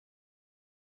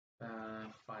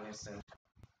funny thing.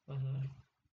 Mm-hmm.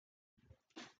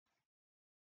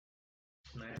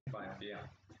 95, yeah.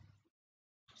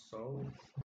 So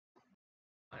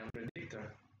I'm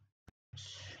predictor.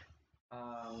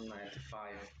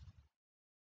 95.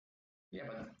 Yeah,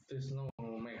 but there's no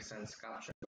make sense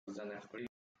capture than f3.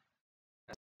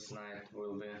 And this knight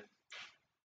will be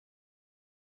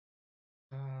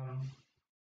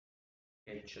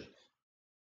captured.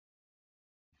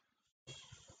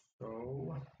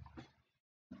 So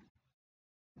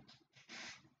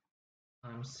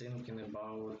I'm thinking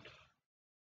about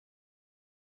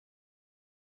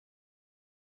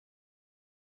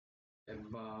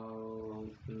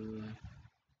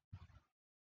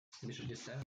bishop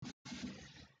d7.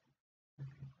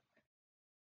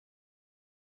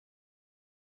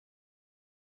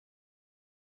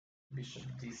 Bishop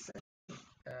d7.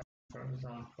 For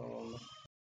example,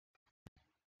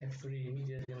 f3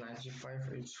 immediately, knight g5,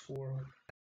 h4,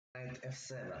 knight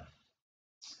f7.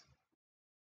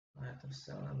 Knight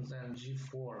f7, then g4,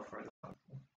 for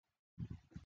example.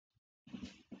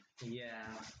 Yeah,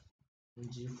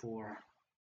 g4.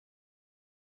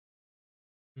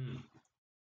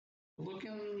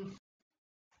 Looking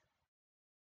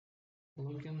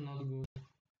not good.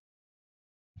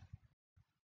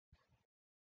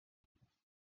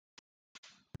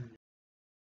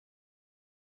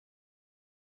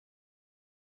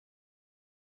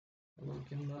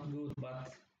 Looking not good,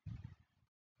 but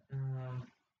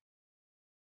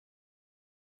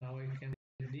now I can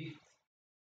predict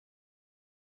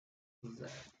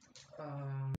that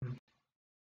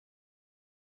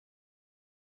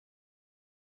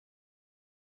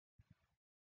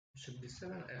bishop d7,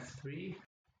 f3,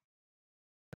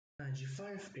 knight g5,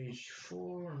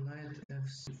 h4, knight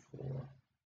fc4.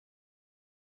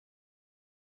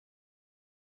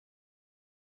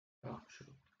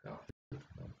 Captured, captured.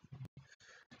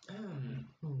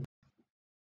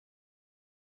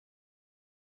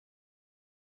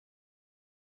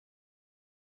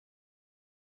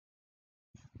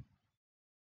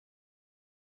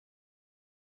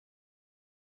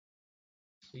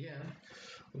 Yeah,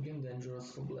 looking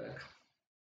dangerous for black.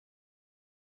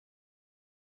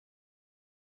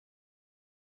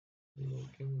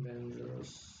 Looking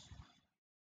dangerous.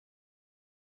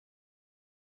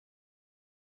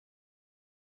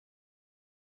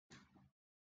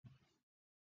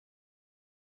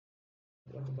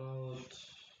 What about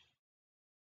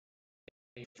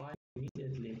a5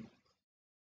 immediately?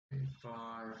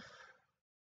 a5,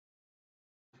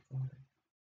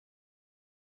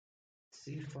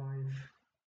 c5,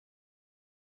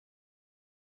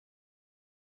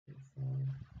 a5,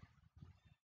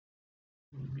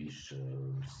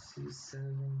 bishop c7,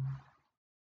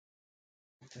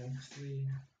 f3.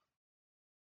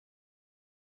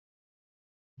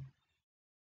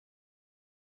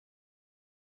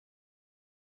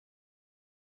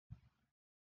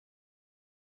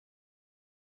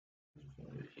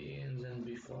 And then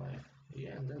b5.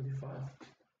 Yeah, and then b5.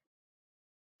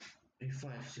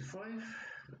 a5, c5,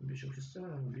 bishop c7,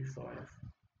 and b5.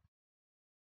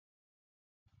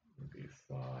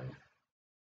 b5,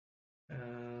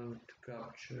 and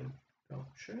capture,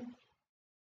 capture.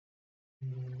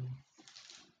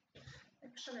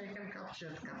 Actually, I can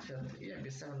capture, capture. Yeah,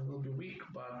 b7 will be weak,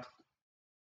 but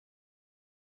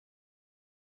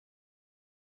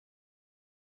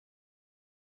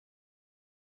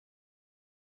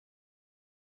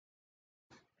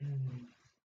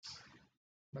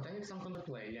but I need some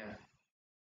counterplay. Yeah.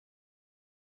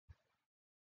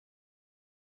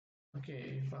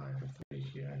 Okay, a5, f3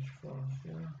 here, h4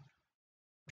 here.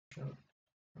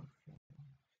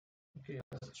 Okay,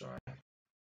 let's try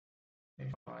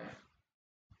a5.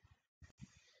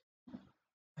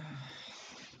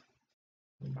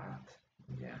 But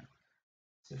yeah,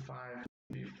 c5,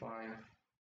 b5,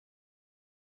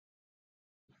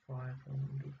 5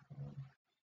 and b5.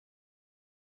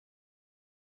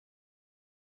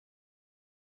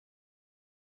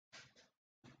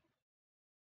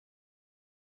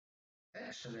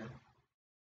 Actually,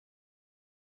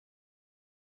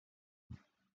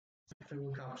 if I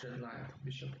will capture knight,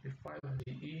 bishop e5,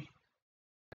 de,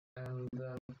 and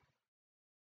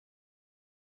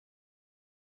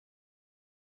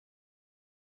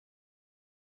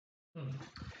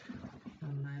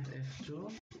and knight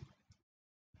f2,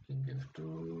 king f2,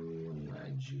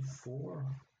 knight g4,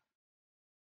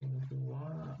 king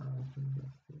d1, and king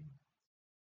f3.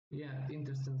 Yeah,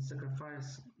 interesting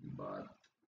sacrifice, but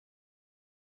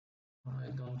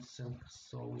I don't think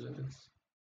so that it's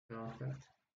perfect.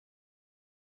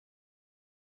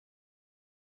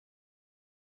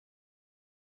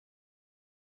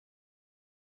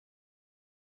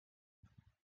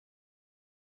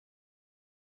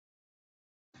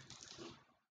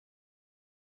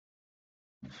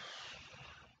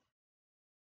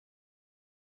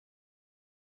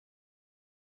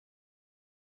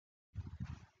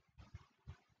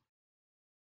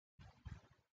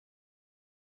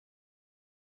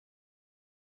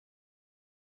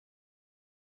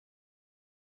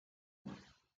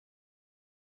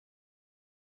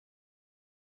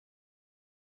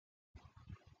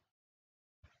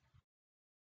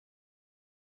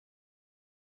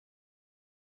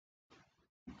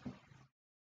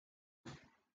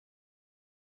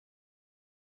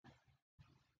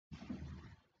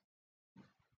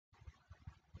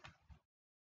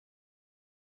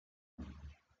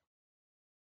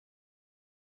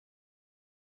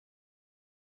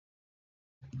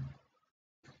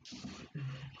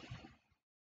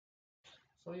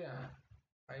 So yeah,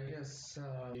 I guess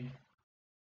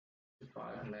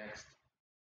five next.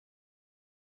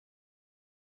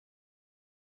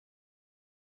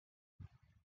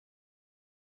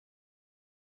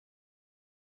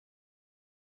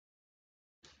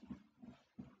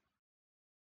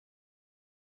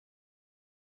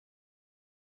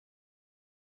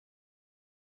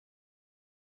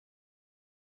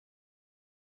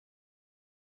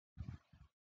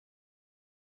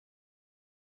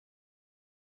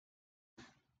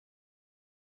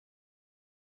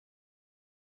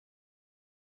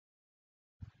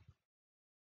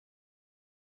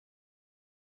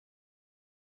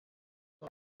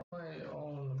 My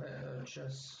own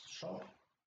chess shop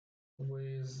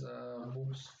with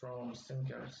books from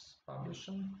Thinkers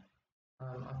Publishing.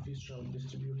 I'm official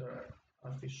distributor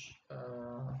of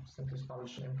Thinkers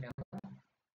Publishing in Canada.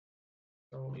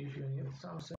 So if you need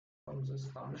something from this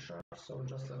publisher, so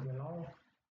just let me know.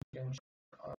 You can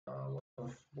check a lot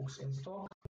of books in stock,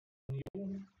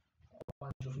 new, a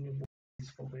bunch of new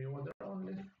books for pre-order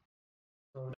only.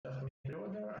 So just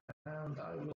pre-order, and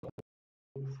I will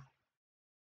move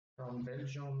from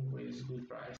Belgium with good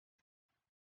price.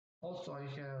 Also, I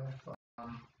have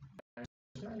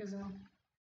magazine,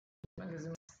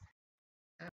 magazines,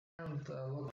 and a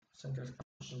lot of Thinkers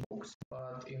Publishing books,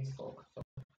 but in stock. So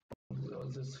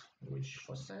this which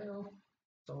for sale.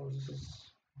 So this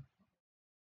is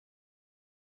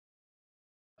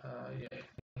yeah,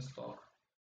 in stock.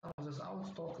 Some of this out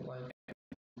stock, like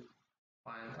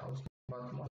find out stock,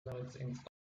 but most of them it's in stock.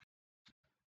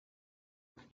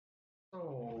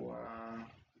 So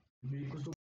because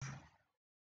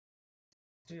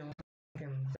still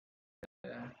can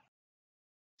uh,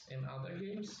 in other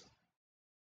games,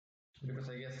 because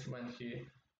I guess when he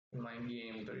in my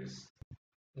game there is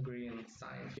green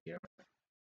sign here,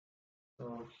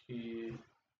 so he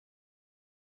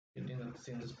didn't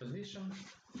see this position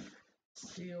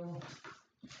still.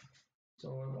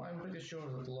 So I'm pretty sure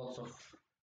that lots of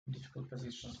difficult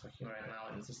positions for him right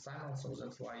now in the Simul, so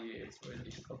that's why it's very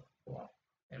difficult for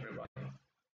everybody.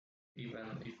 even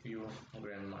if you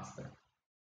grandmaster.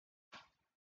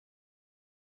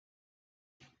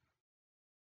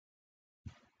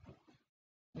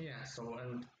 Yeah, so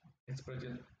and it's pretty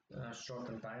short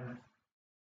in time.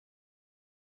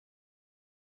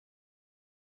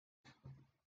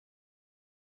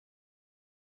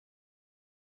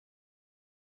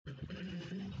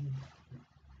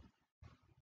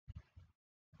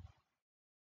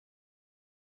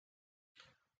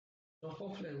 So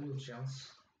hopefully I will chance.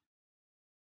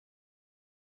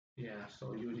 Yeah,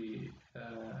 so Yuri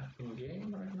in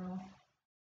game right now.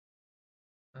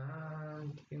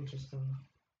 And interesting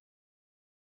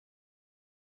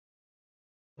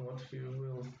what he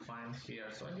will find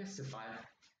here. So I guess c5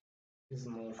 is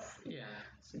move. Yeah,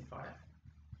 c5.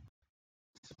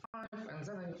 c5, and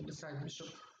then I need to decide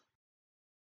bishop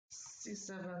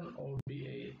c7 or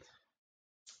b8.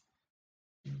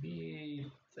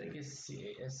 b8, I guess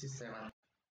c7.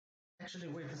 Actually,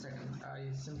 wait a second.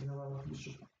 I thinking about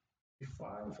bishop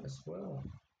b5 as well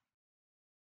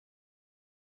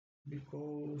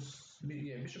because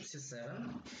yeah, bishop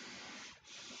c7.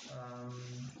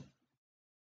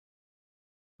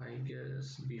 I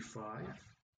guess b5.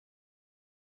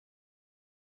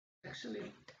 Actually,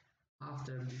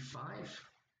 after b5,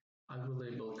 I will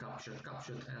label captured,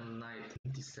 and knight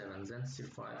d7. Then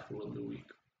c5 will be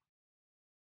weak.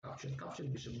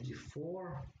 Captured, bishop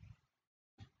d4,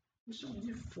 bishop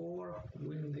d4,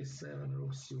 queen d7,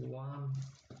 rook c1,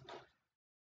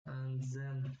 and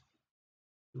then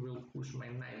will push my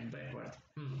knight backward.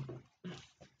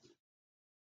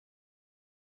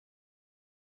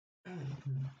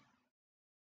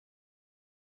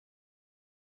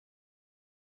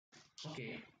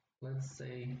 Okay, let's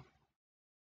say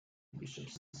bishop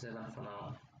c7 for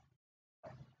now.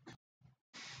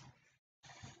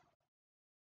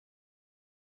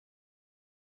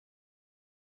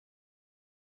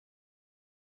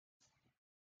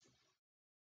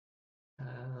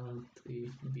 And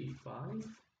if b5,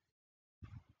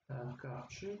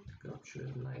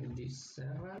 captured knight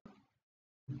d7,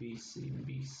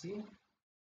 bc,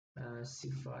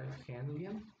 c5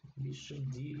 hanging, bishop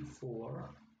d4,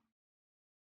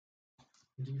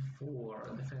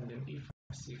 d4 defending e5,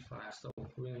 c5, so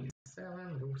queen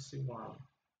e7, rook c1,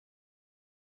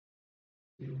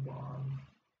 c1.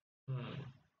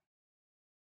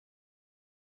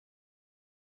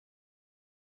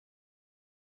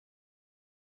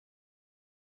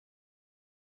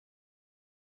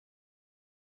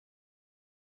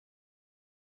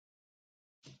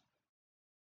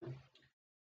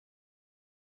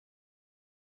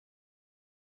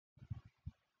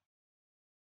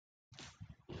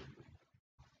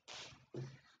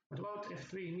 What about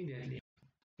f3 immediately?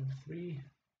 f3,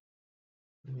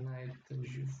 knight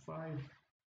g5,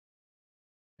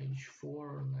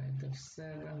 h4, knight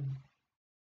f7,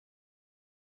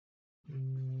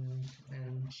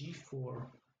 and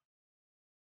g4.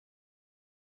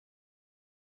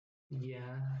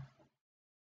 Yeah,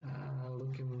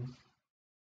 looking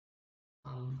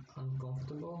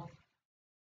uncomfortable,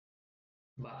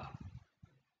 but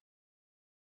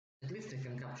at least I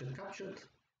can captured,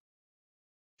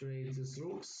 trade these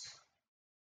rooks.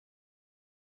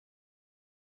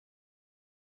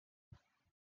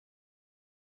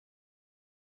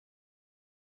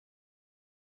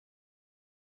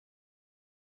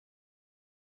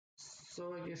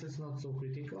 So I guess it's not so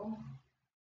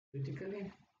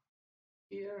critically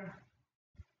here.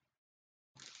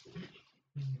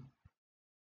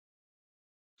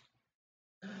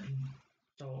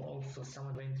 So also some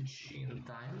advantage in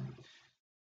time.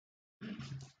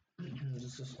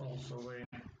 This is also very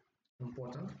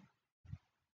important.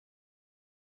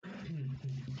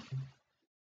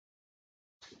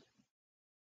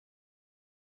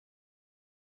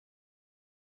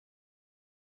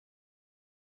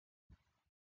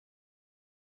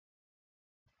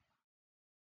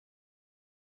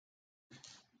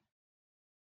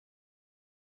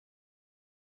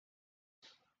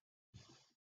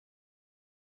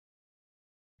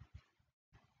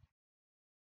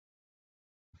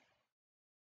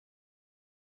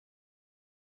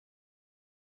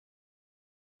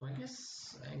 I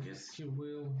guess he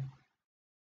will.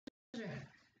 He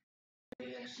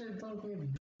actually don't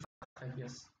need. I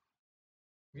guess.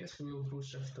 I guess we will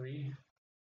push f3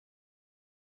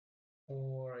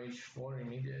 or h4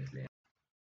 immediately.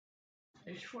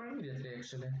 h4 immediately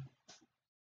actually.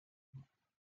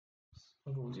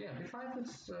 Good. Yeah, b5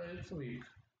 it's weak,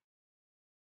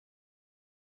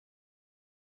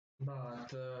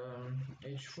 but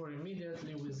h4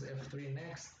 immediately with f3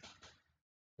 next.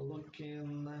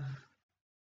 Looking,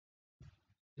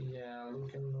 yeah,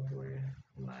 looking not very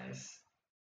nice.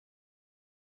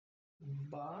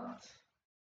 but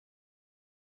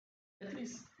at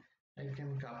least I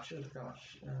can capture,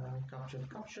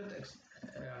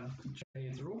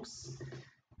 trade rooks,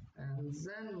 and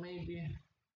then maybe,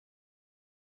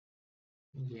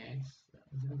 yes,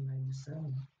 then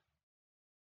 97.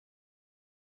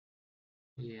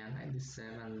 Yeah,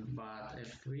 97, but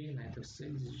f3, knight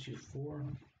f6,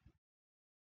 g4.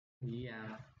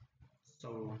 Yeah,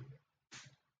 so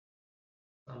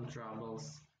some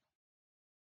troubles.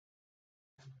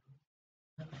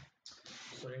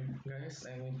 Sorry, guys,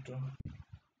 I need to.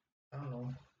 I don't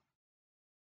know.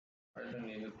 I don't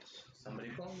need it. Somebody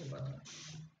call me, but.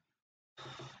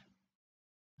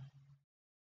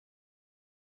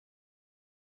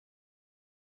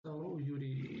 So,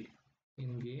 Yuri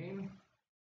in game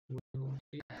will.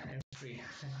 Yeah, f3.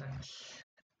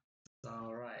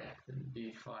 Alright,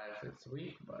 b5 it's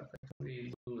weak, but f3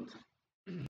 is good.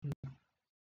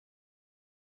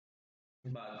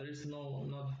 But there is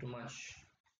not too much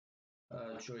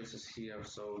choices here,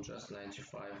 so just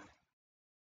 95.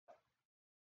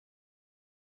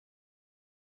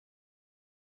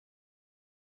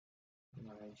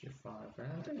 95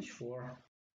 and h4.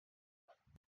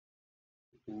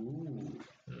 Ooh,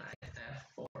 knight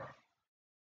f4.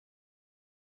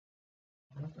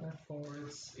 Knight f4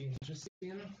 is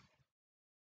interesting.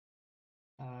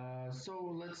 So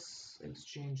let's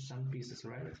exchange some pieces,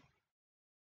 right?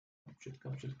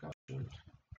 Captured.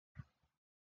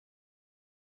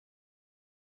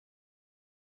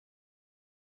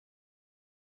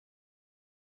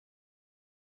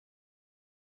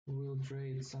 We'll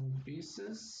trade some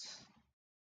pieces.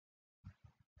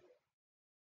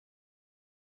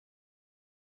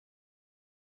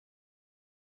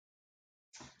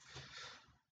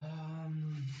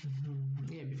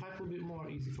 Yeah, b5 will be more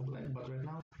easy for black, but right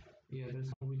now, yeah,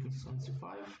 there's some weakness on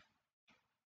c5.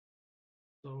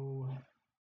 So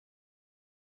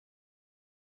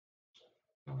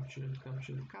captured,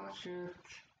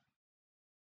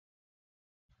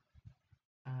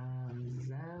 and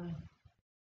then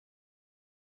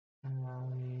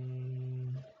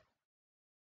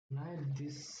knight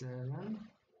d7,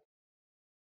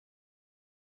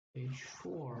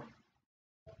 h4,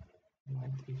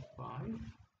 knight e5,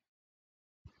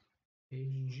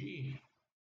 hg,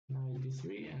 knight d3,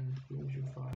 and queen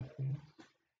g5.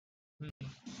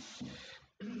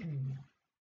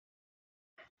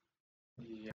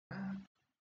 Yeah,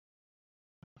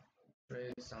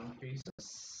 trade some pieces.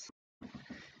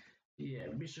 Yeah,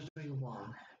 bishop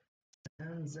a1,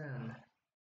 and then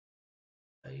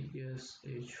I guess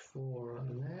h4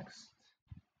 next.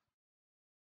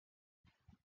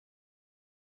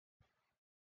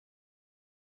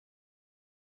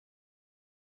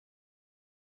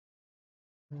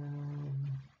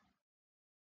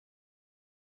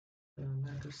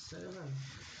 Knight f7.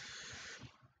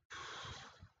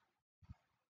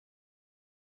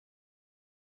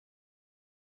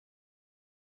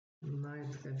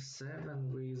 Knight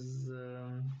f7 with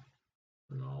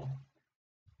no,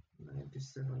 knight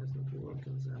d7 is not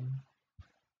working then.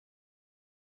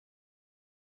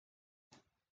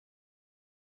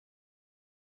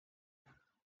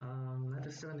 Knight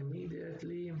f7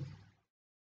 immediately.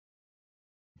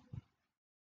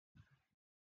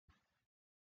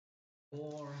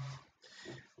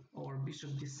 Or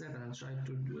bishop d7 and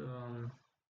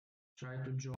try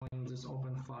to join this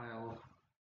open file,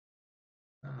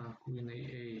 queen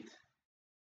a8.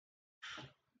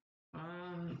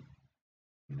 I'm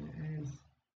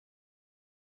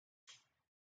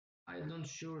not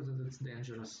sure that it's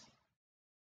dangerous,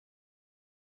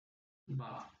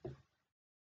 but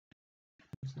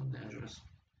it's not dangerous,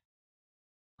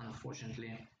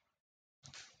 unfortunately.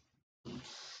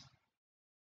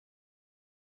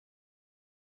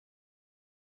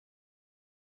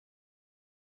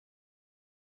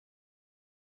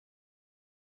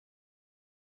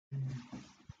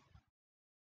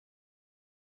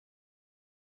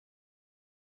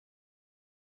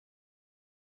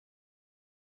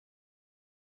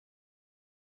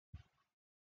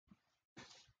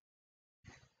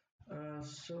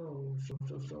 So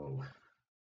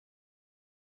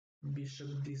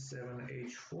bishop d7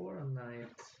 h4,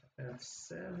 knight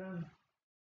f7,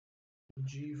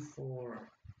 g4,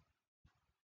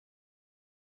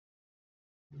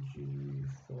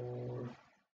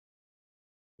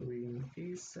 queen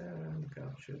e7,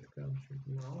 captured.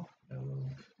 No, I will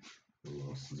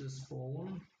lose this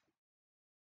pawn.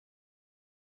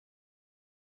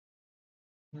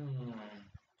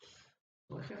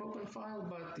 So I have open file,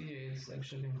 but yeah, it's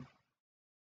actually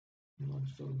not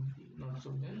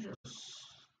so dangerous.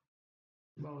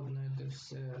 About knight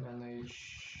f7,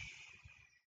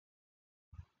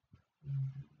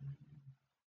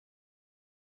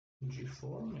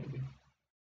 G4 maybe.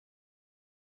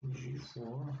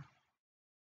 G4.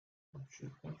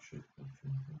 Capture, capture,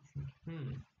 capture,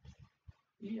 capture.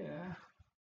 Yeah.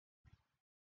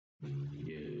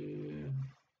 Yeah.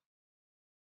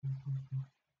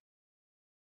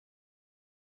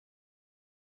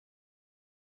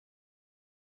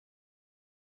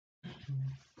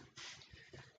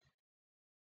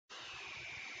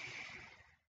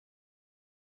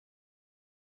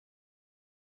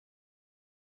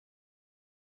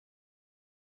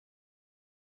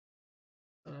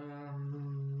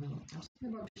 I'm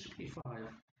thinking about bishop e5.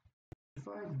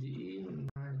 E5, d,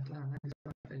 knight, knight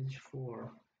h4,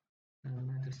 and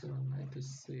knight h7, knight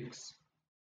h6.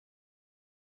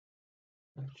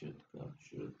 Captured,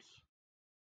 captured.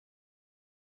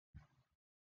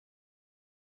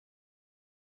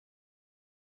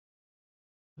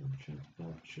 Captured,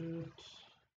 captured.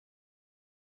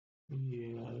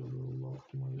 Yeah, I will lock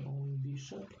my own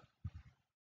bishop.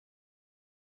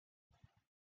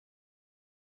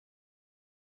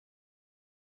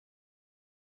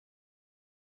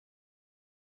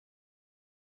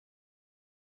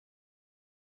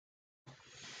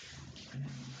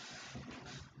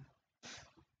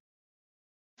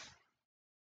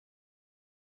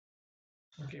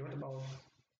 Okay, what about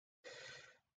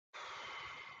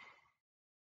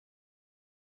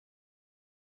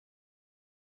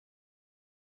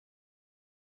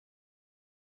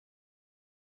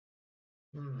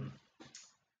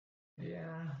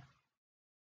yeah.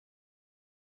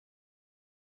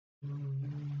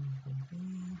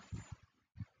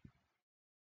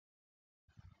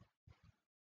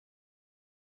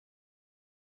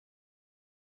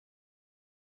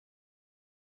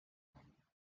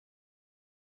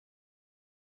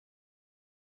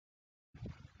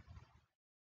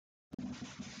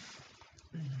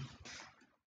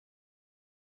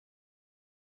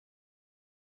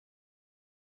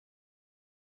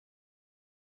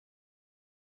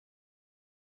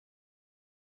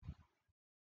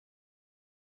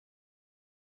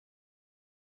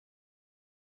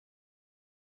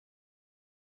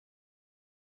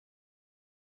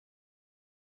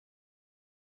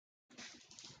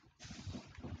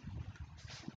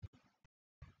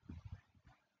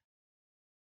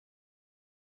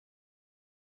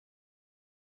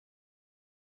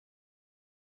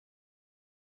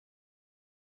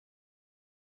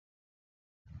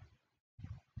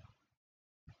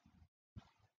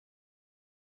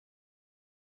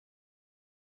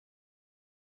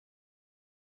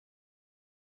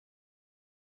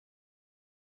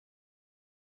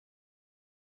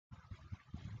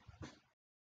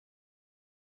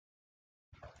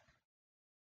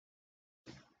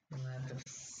 Knight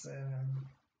f7.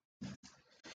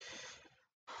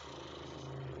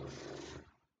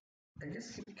 I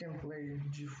guess he can play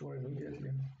g4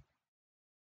 immediately.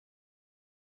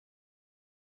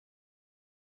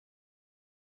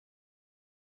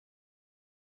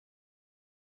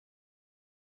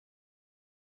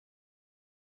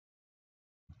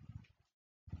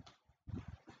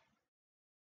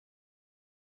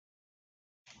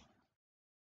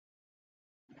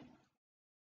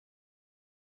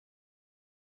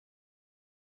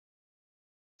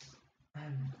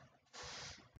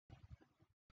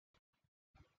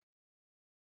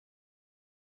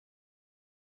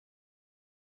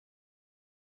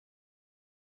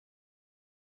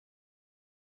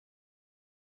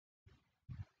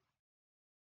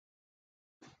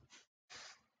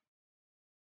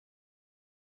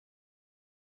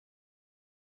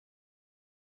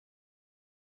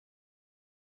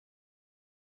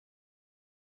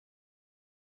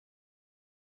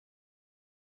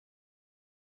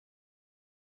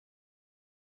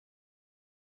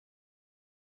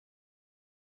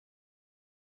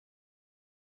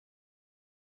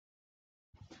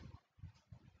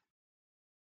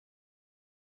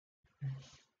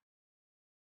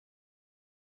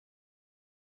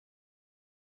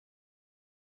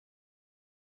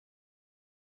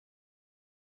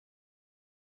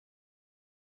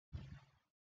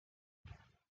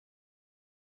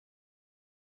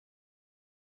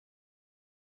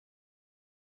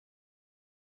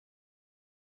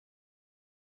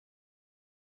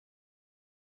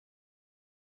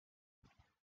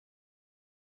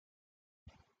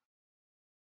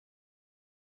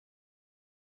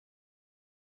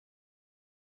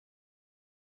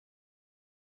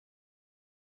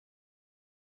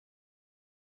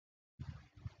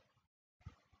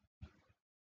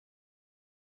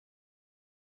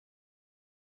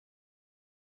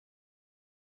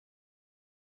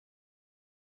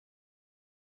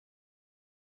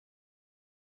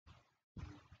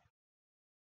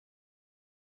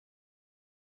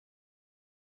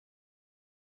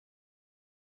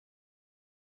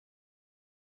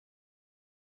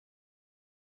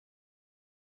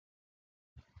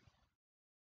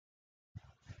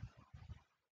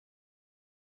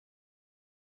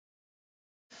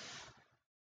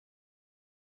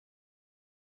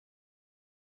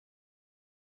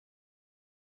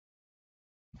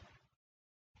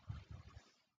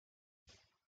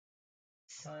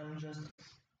 I'm just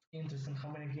interested in how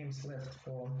many games left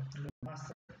for the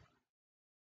master,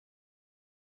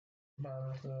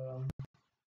 but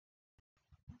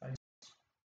I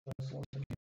there's lots of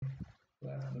games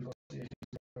left because if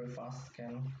it's very fast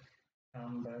can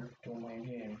come back to my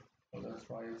game. So that's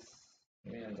why it's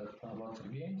meaning that a lot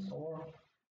of games or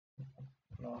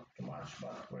not too much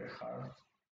but very hard,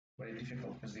 very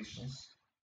difficult positions.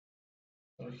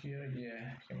 So here,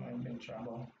 yeah, he might be in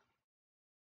trouble.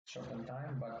 Shorten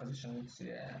time, but position it's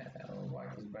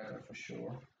white is better for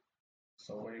sure.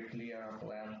 So very clear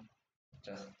plan,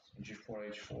 just g4,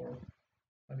 h4,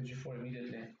 maybe g4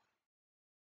 immediately,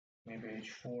 maybe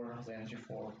h4, then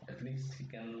g4. At least he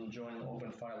can join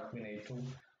open file queen a2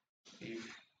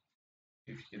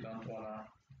 if he don't wanna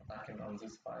attack him on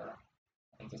this file,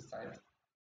 on this side.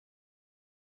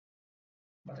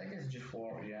 But I guess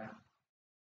g4, yeah,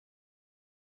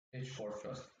 h4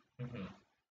 first.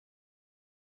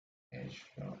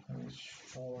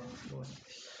 H4 first.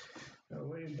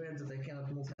 Very bad that I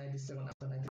cannot move 97 after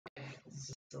 95. This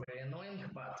is so very annoying,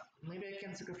 but maybe I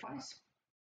can sacrifice.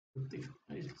 It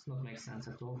does not make sense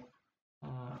at all.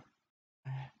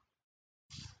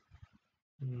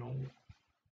 No.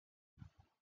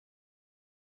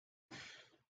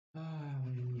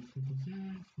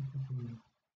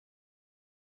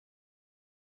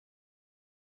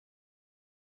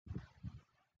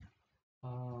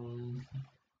 um,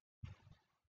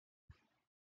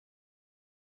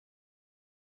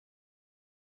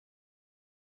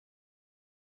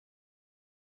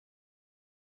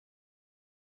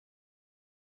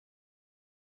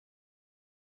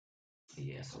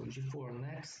 yeah, so g4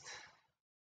 next.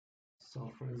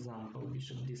 So for example,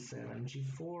 bishop d7,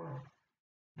 g4,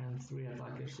 and 3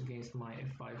 attackers against my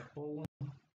f5 pawn.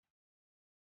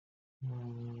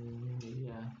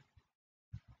 Yeah.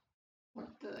 But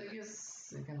I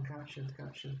guess I can capture it,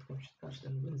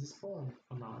 and win this pawn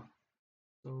for now.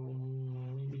 So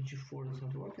maybe g4 is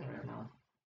not working right now.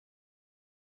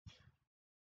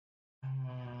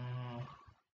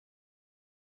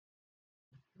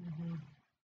 Mhm.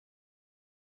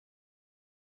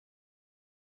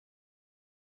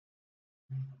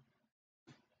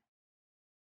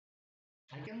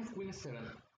 I can move queen 7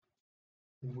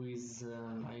 with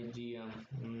idea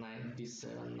knight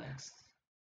d7 next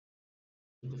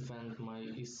to defend my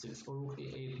e6 or rook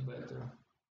e8 better.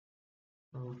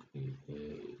 Rook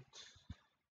e8.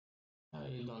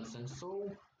 I don't think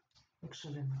so.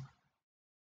 Actually,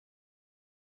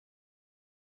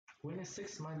 queen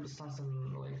e6 might be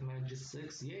something like knight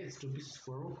g6. Yeah, it's 2 pieces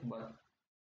for rook, but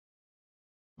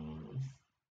um,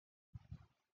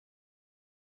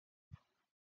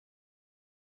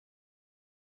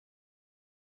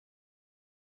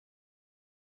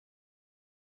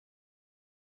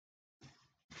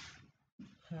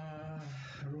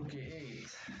 rook e8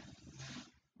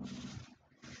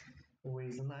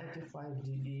 with knight e5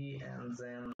 de and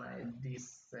then knight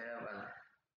d7.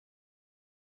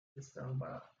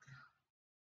 But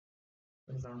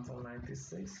for example, knight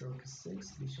e6, rook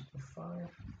e6, bishop e5.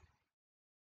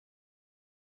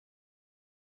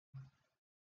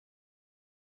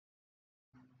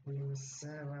 Queen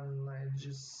 7, knight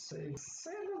g6.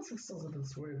 I don't think so that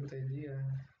it's a very good idea.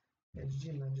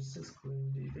 Hg, knight g6,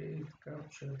 queen d8,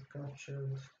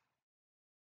 captured.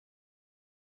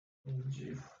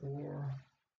 G4.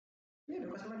 Yeah,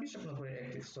 because my bishop not very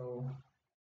active, so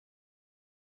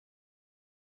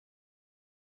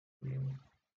queen.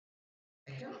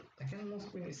 I can move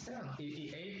queen e7,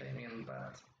 e8, I mean,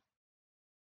 but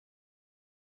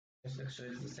it's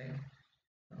actually the same.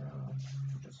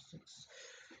 G6.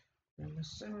 Queen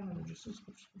e7, g6,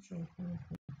 queen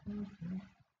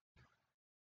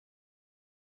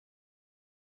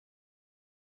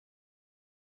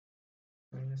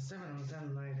e7, and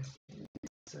then knight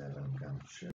e7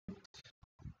 capture.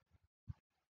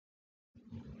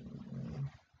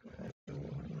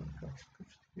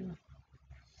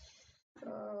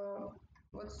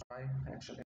 Let's try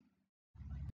actually.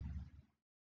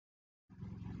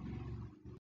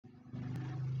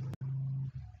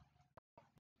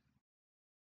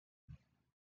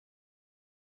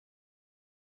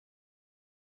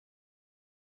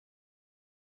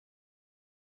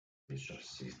 Bishop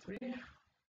c3,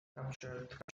 captured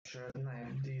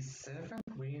knight d7,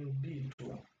 queen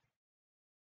b2.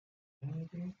 Queen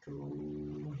b2.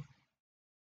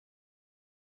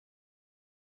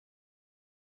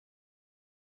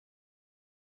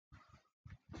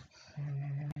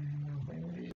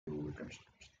 Queen b2, captured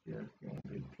here, queen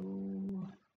b2.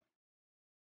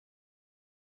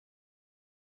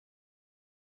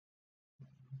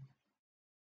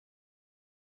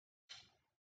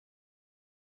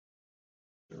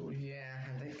 So yeah,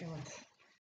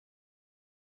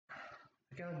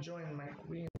 can join my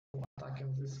queen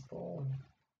attacking this pawn.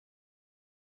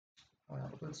 Well,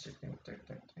 let's check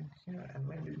here, and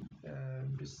maybe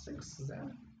b6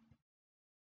 then.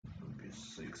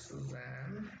 b6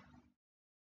 then.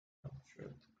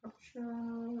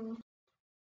 Capture.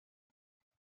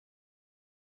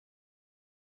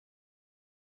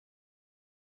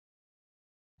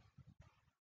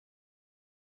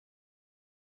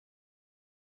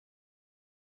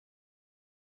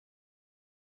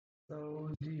 So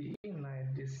the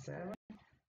knight d7,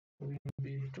 queen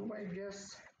b2, I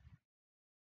guess,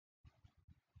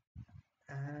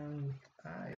 and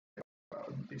I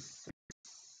about b6.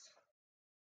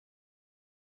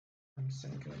 I'm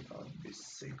thinking about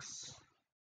b6.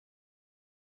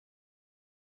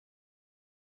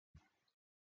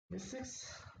 b6,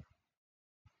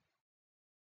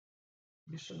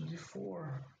 bishop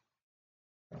d4.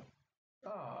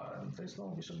 There's no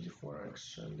bishop d4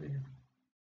 actually.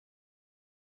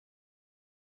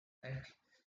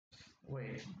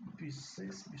 Wait,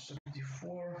 b6, bishop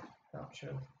d4,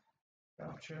 captured,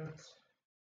 captured.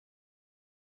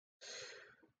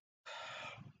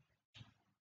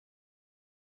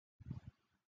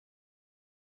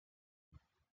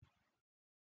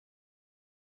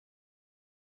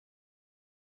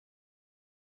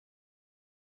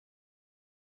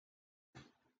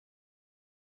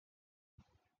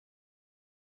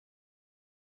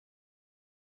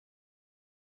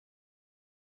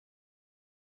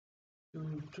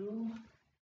 2,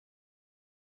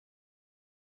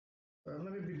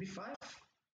 maybe b5,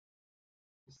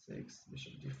 b6,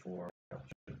 bishop d4,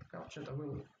 captured, captured. I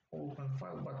will open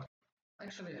file, but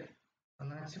actually, on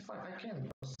knight c5 I can,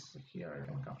 because here I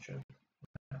can capture.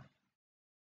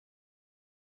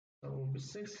 So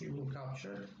b6 he will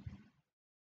capture.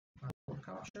 I will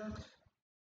capture.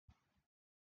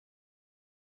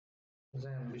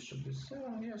 Then bishop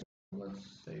b7. Yes, let's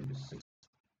say b6.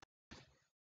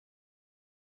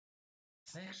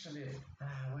 Actually,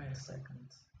 wait a second.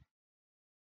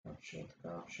 Captured,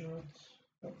 captured,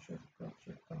 captured,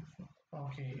 captured, captured.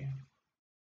 Okay.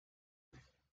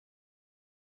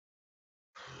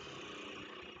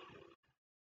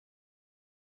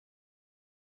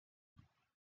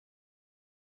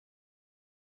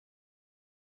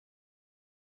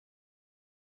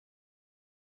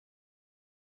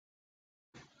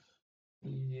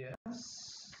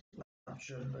 Yes,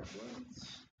 captured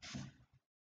backwards.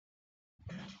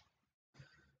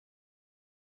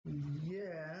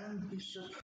 Yeah,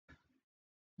 bishop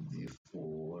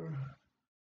d4.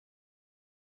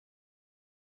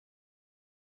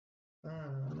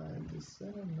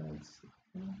 97,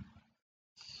 97,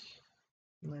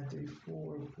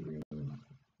 94, queen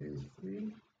is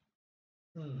 3.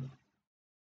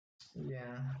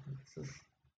 Yeah,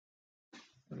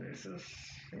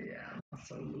 yeah, not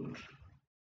so good.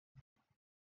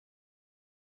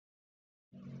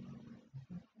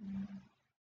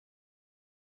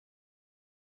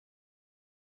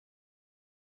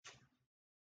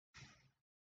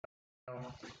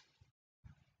 Oh.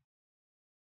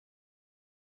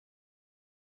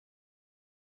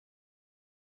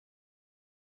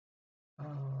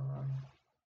 Uh,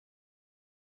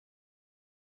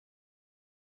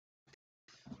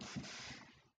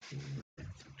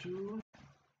 2,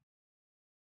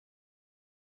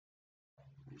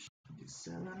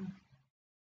 d7.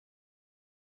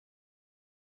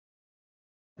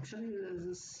 Actually,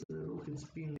 this rook is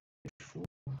pinned h4,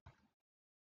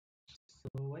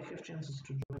 so I have chances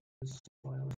to join this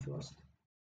file first.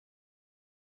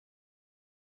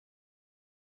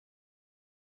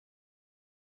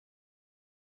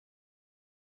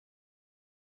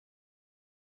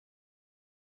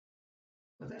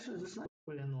 But actually, this is not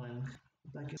very annoying.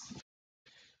 Like it's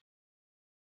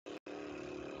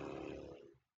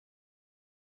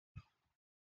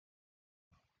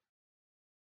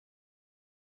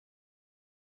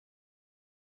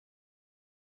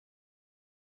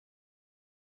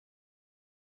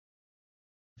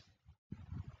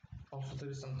also there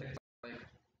is some text like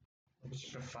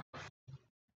bishop f5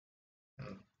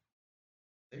 and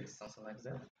 6, something like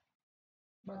that.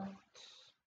 But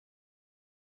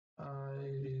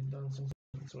I don't think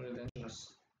it's very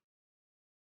dangerous.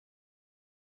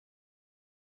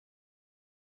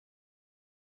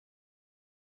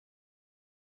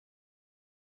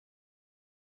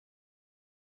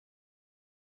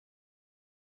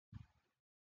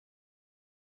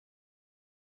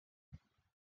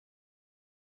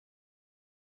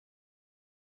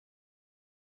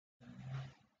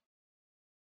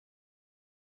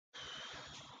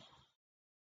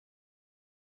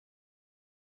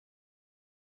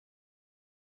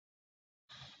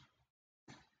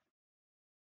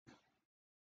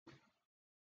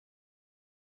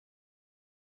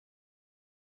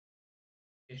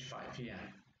 h5, yeah.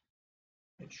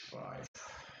 h5.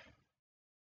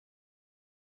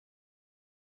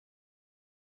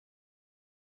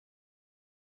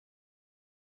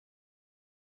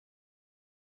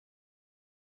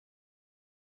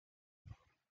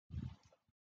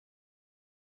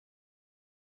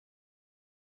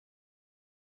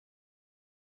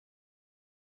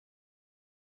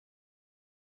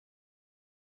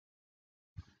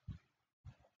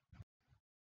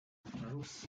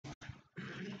 Oops.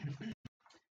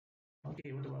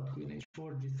 Okay, what about queen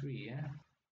h4, g3, yeah?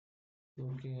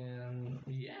 Looking,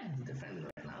 yeah, defending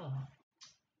right now.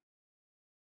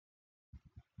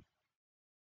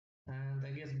 And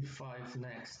I guess b5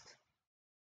 next.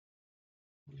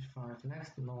 b5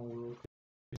 next, no rook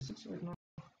b6 right now.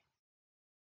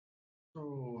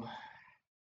 So,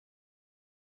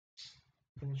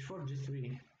 queen h4,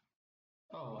 g3.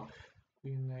 Oh,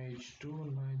 queen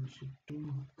h2, knight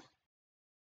g2.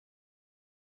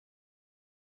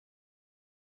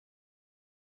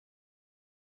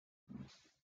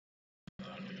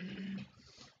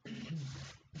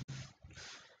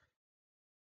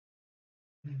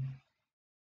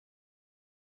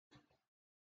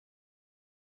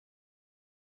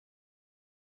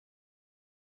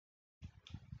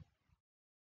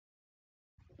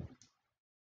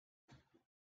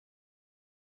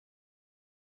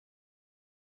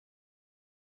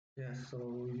 Yeah,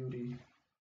 so Yuriy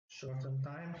shorten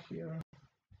time here.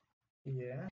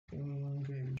 Yeah,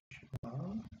 engage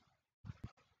one.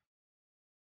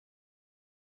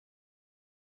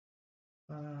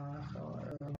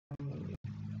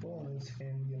 Pawn is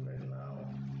hanging right now.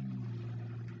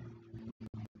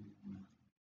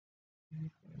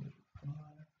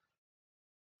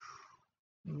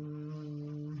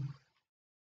 Mm,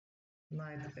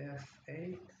 knight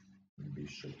f8,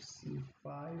 bishop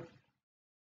c5,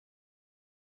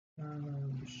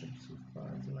 bishop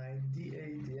c5, knight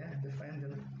d8, yeah,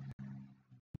 defending.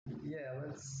 Yeah,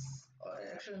 let's.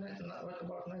 Actually, what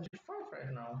about knight g5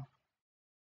 right now?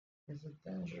 Is it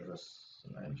dangerous?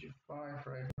 Knight g5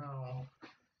 right now.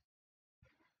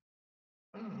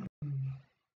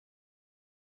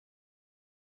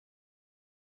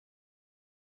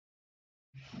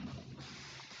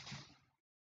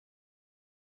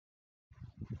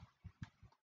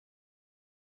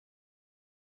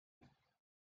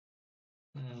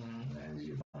 Knight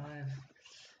g5.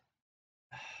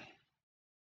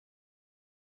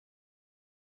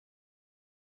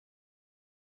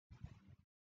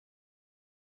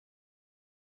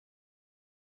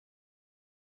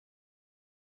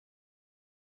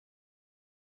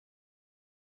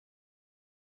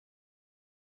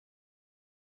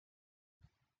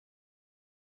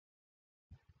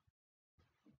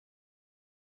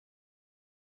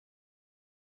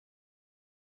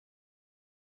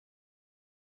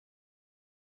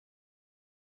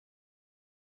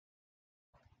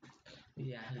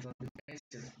 Yeah, a little bit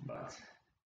basic, but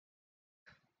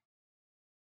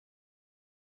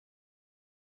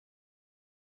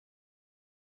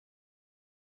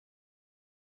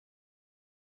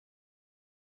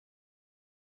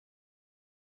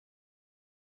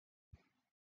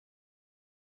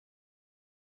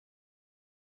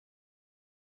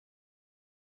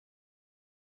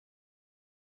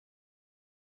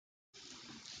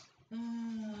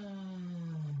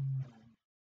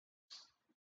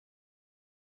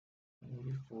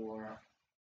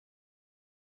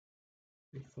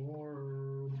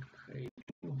before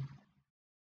a2.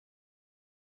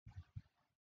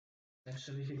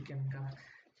 Actually, he can cut.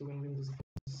 He can win this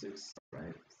 6,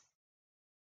 right?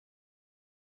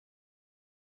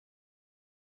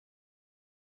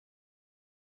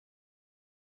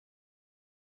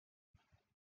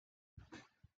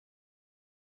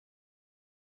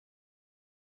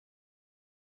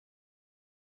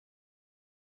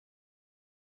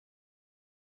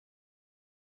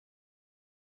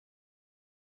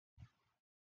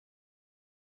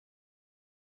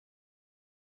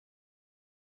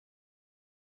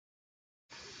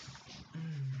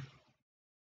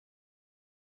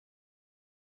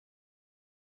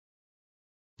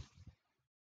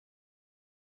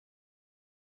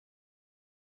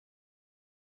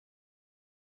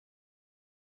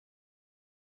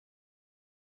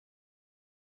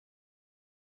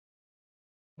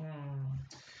 Hmm.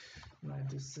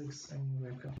 96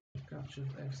 anyway, captured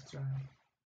extra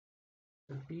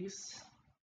piece.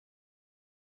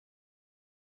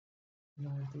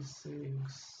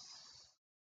 96.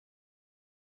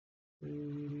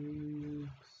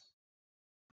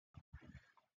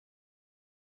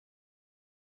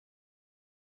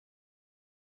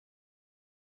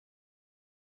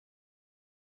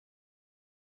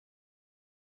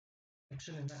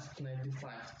 Actually, not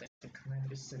 95 tactic,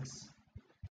 96.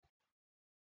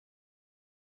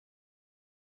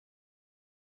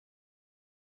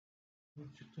 What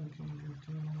you talking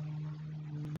about?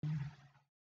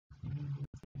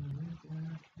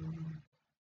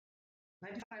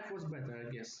 95 was better,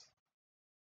 I guess.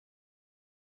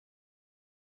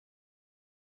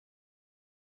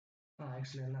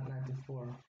 Actually, not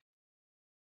 94.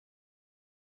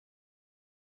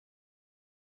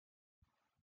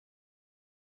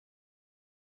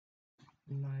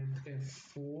 Knight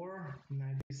f4,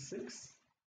 96.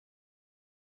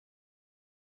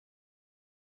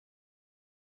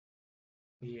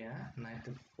 Yeah, knight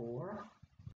f4.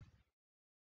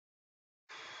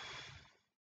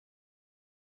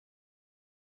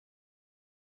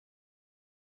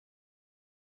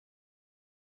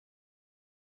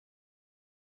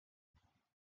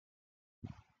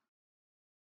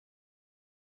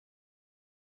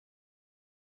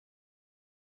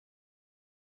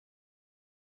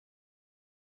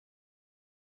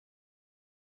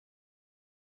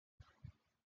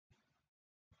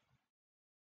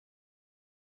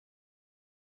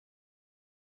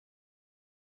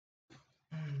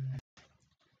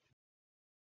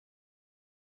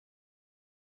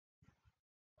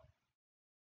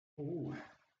 Oh,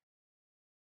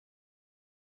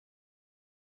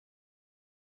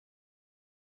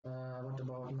 what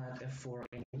about knight f4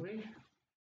 anyway?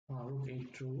 Rook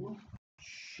a2,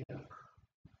 check.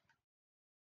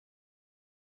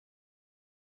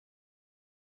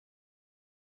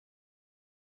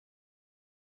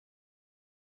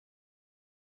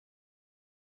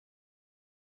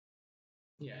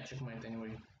 Yeah, checkmate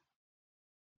anyway.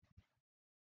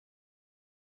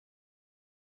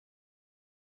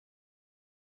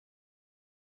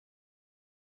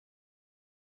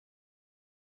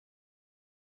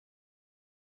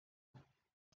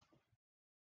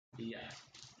 Yeah.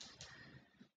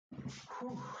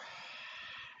 Whew.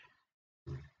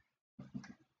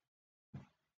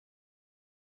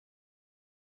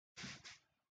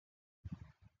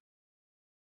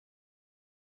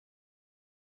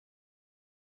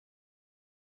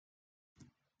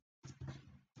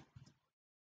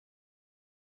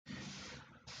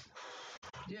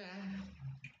 Yeah,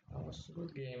 that was a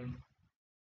good game.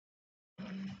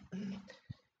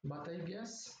 But I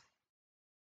guess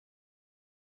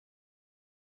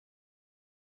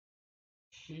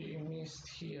he missed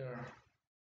here.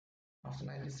 After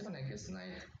 97, I guess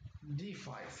knight d5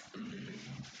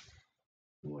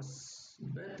 was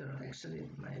better actually.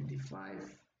 Knight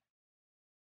d5.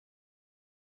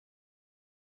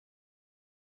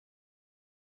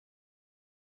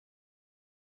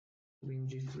 Queen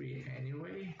g3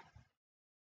 anyway.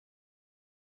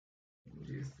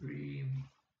 G3,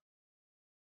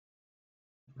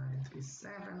 knight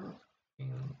e7,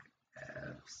 king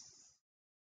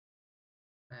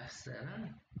f7.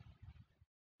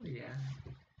 Yeah.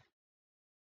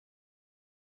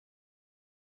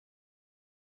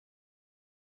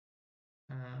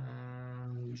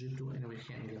 G2 anyway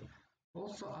handle.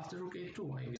 Also after rook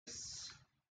a2, I guess.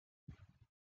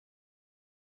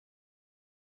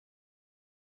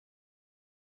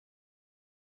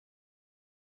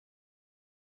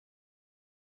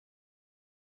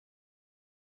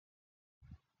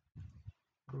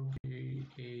 Rook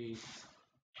a8.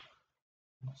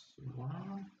 Let's see,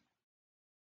 1,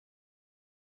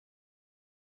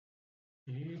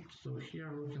 8. So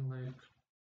here looking like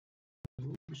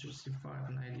bishop c5,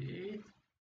 knight d8,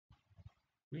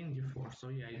 queen d4. So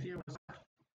yeah, idea was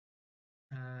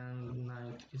and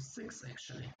knight e6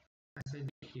 actually. Nice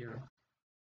idea here.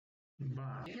 But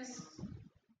I guess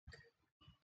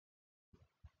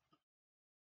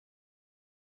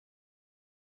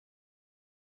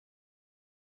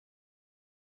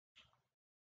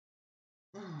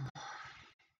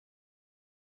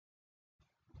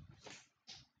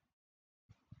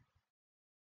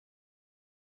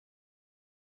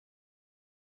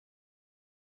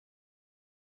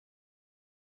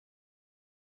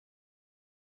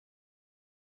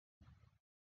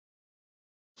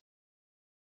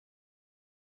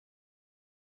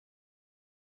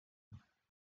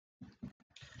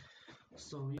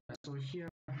so yeah, so here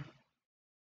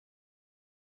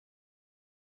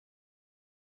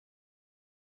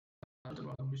what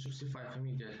about bishop c5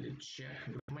 immediately check.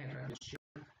 Mate, right?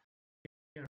 Check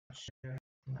here, check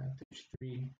knight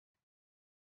h3.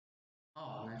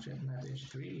 Oh, knight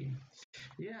h3.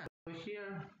 Yeah, so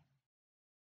here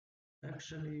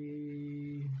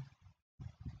actually,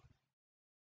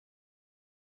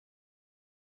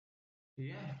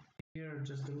 yeah, here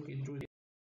just look into it.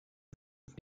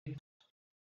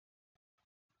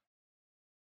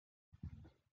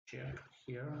 check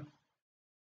here,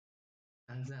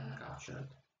 and then captured.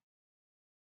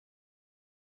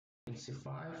 Queen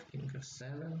c5, king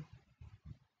f7,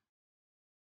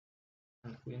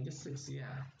 and queen d6.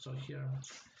 Yeah, so here,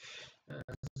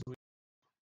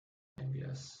 I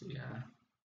guess, yeah.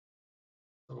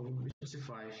 So bishop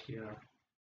c5 here.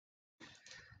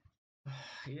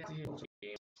 Yeah,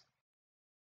 game.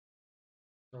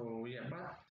 So yeah,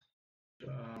 but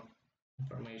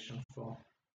information for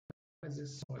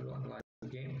this, so I will analyze the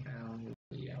game, and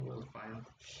yeah, we'll find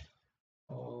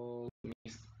all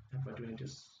missed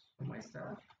opportunities for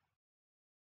myself.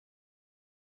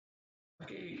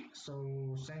 Okay,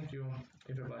 so thank you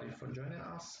everybody for joining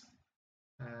us,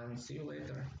 and see you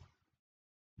later.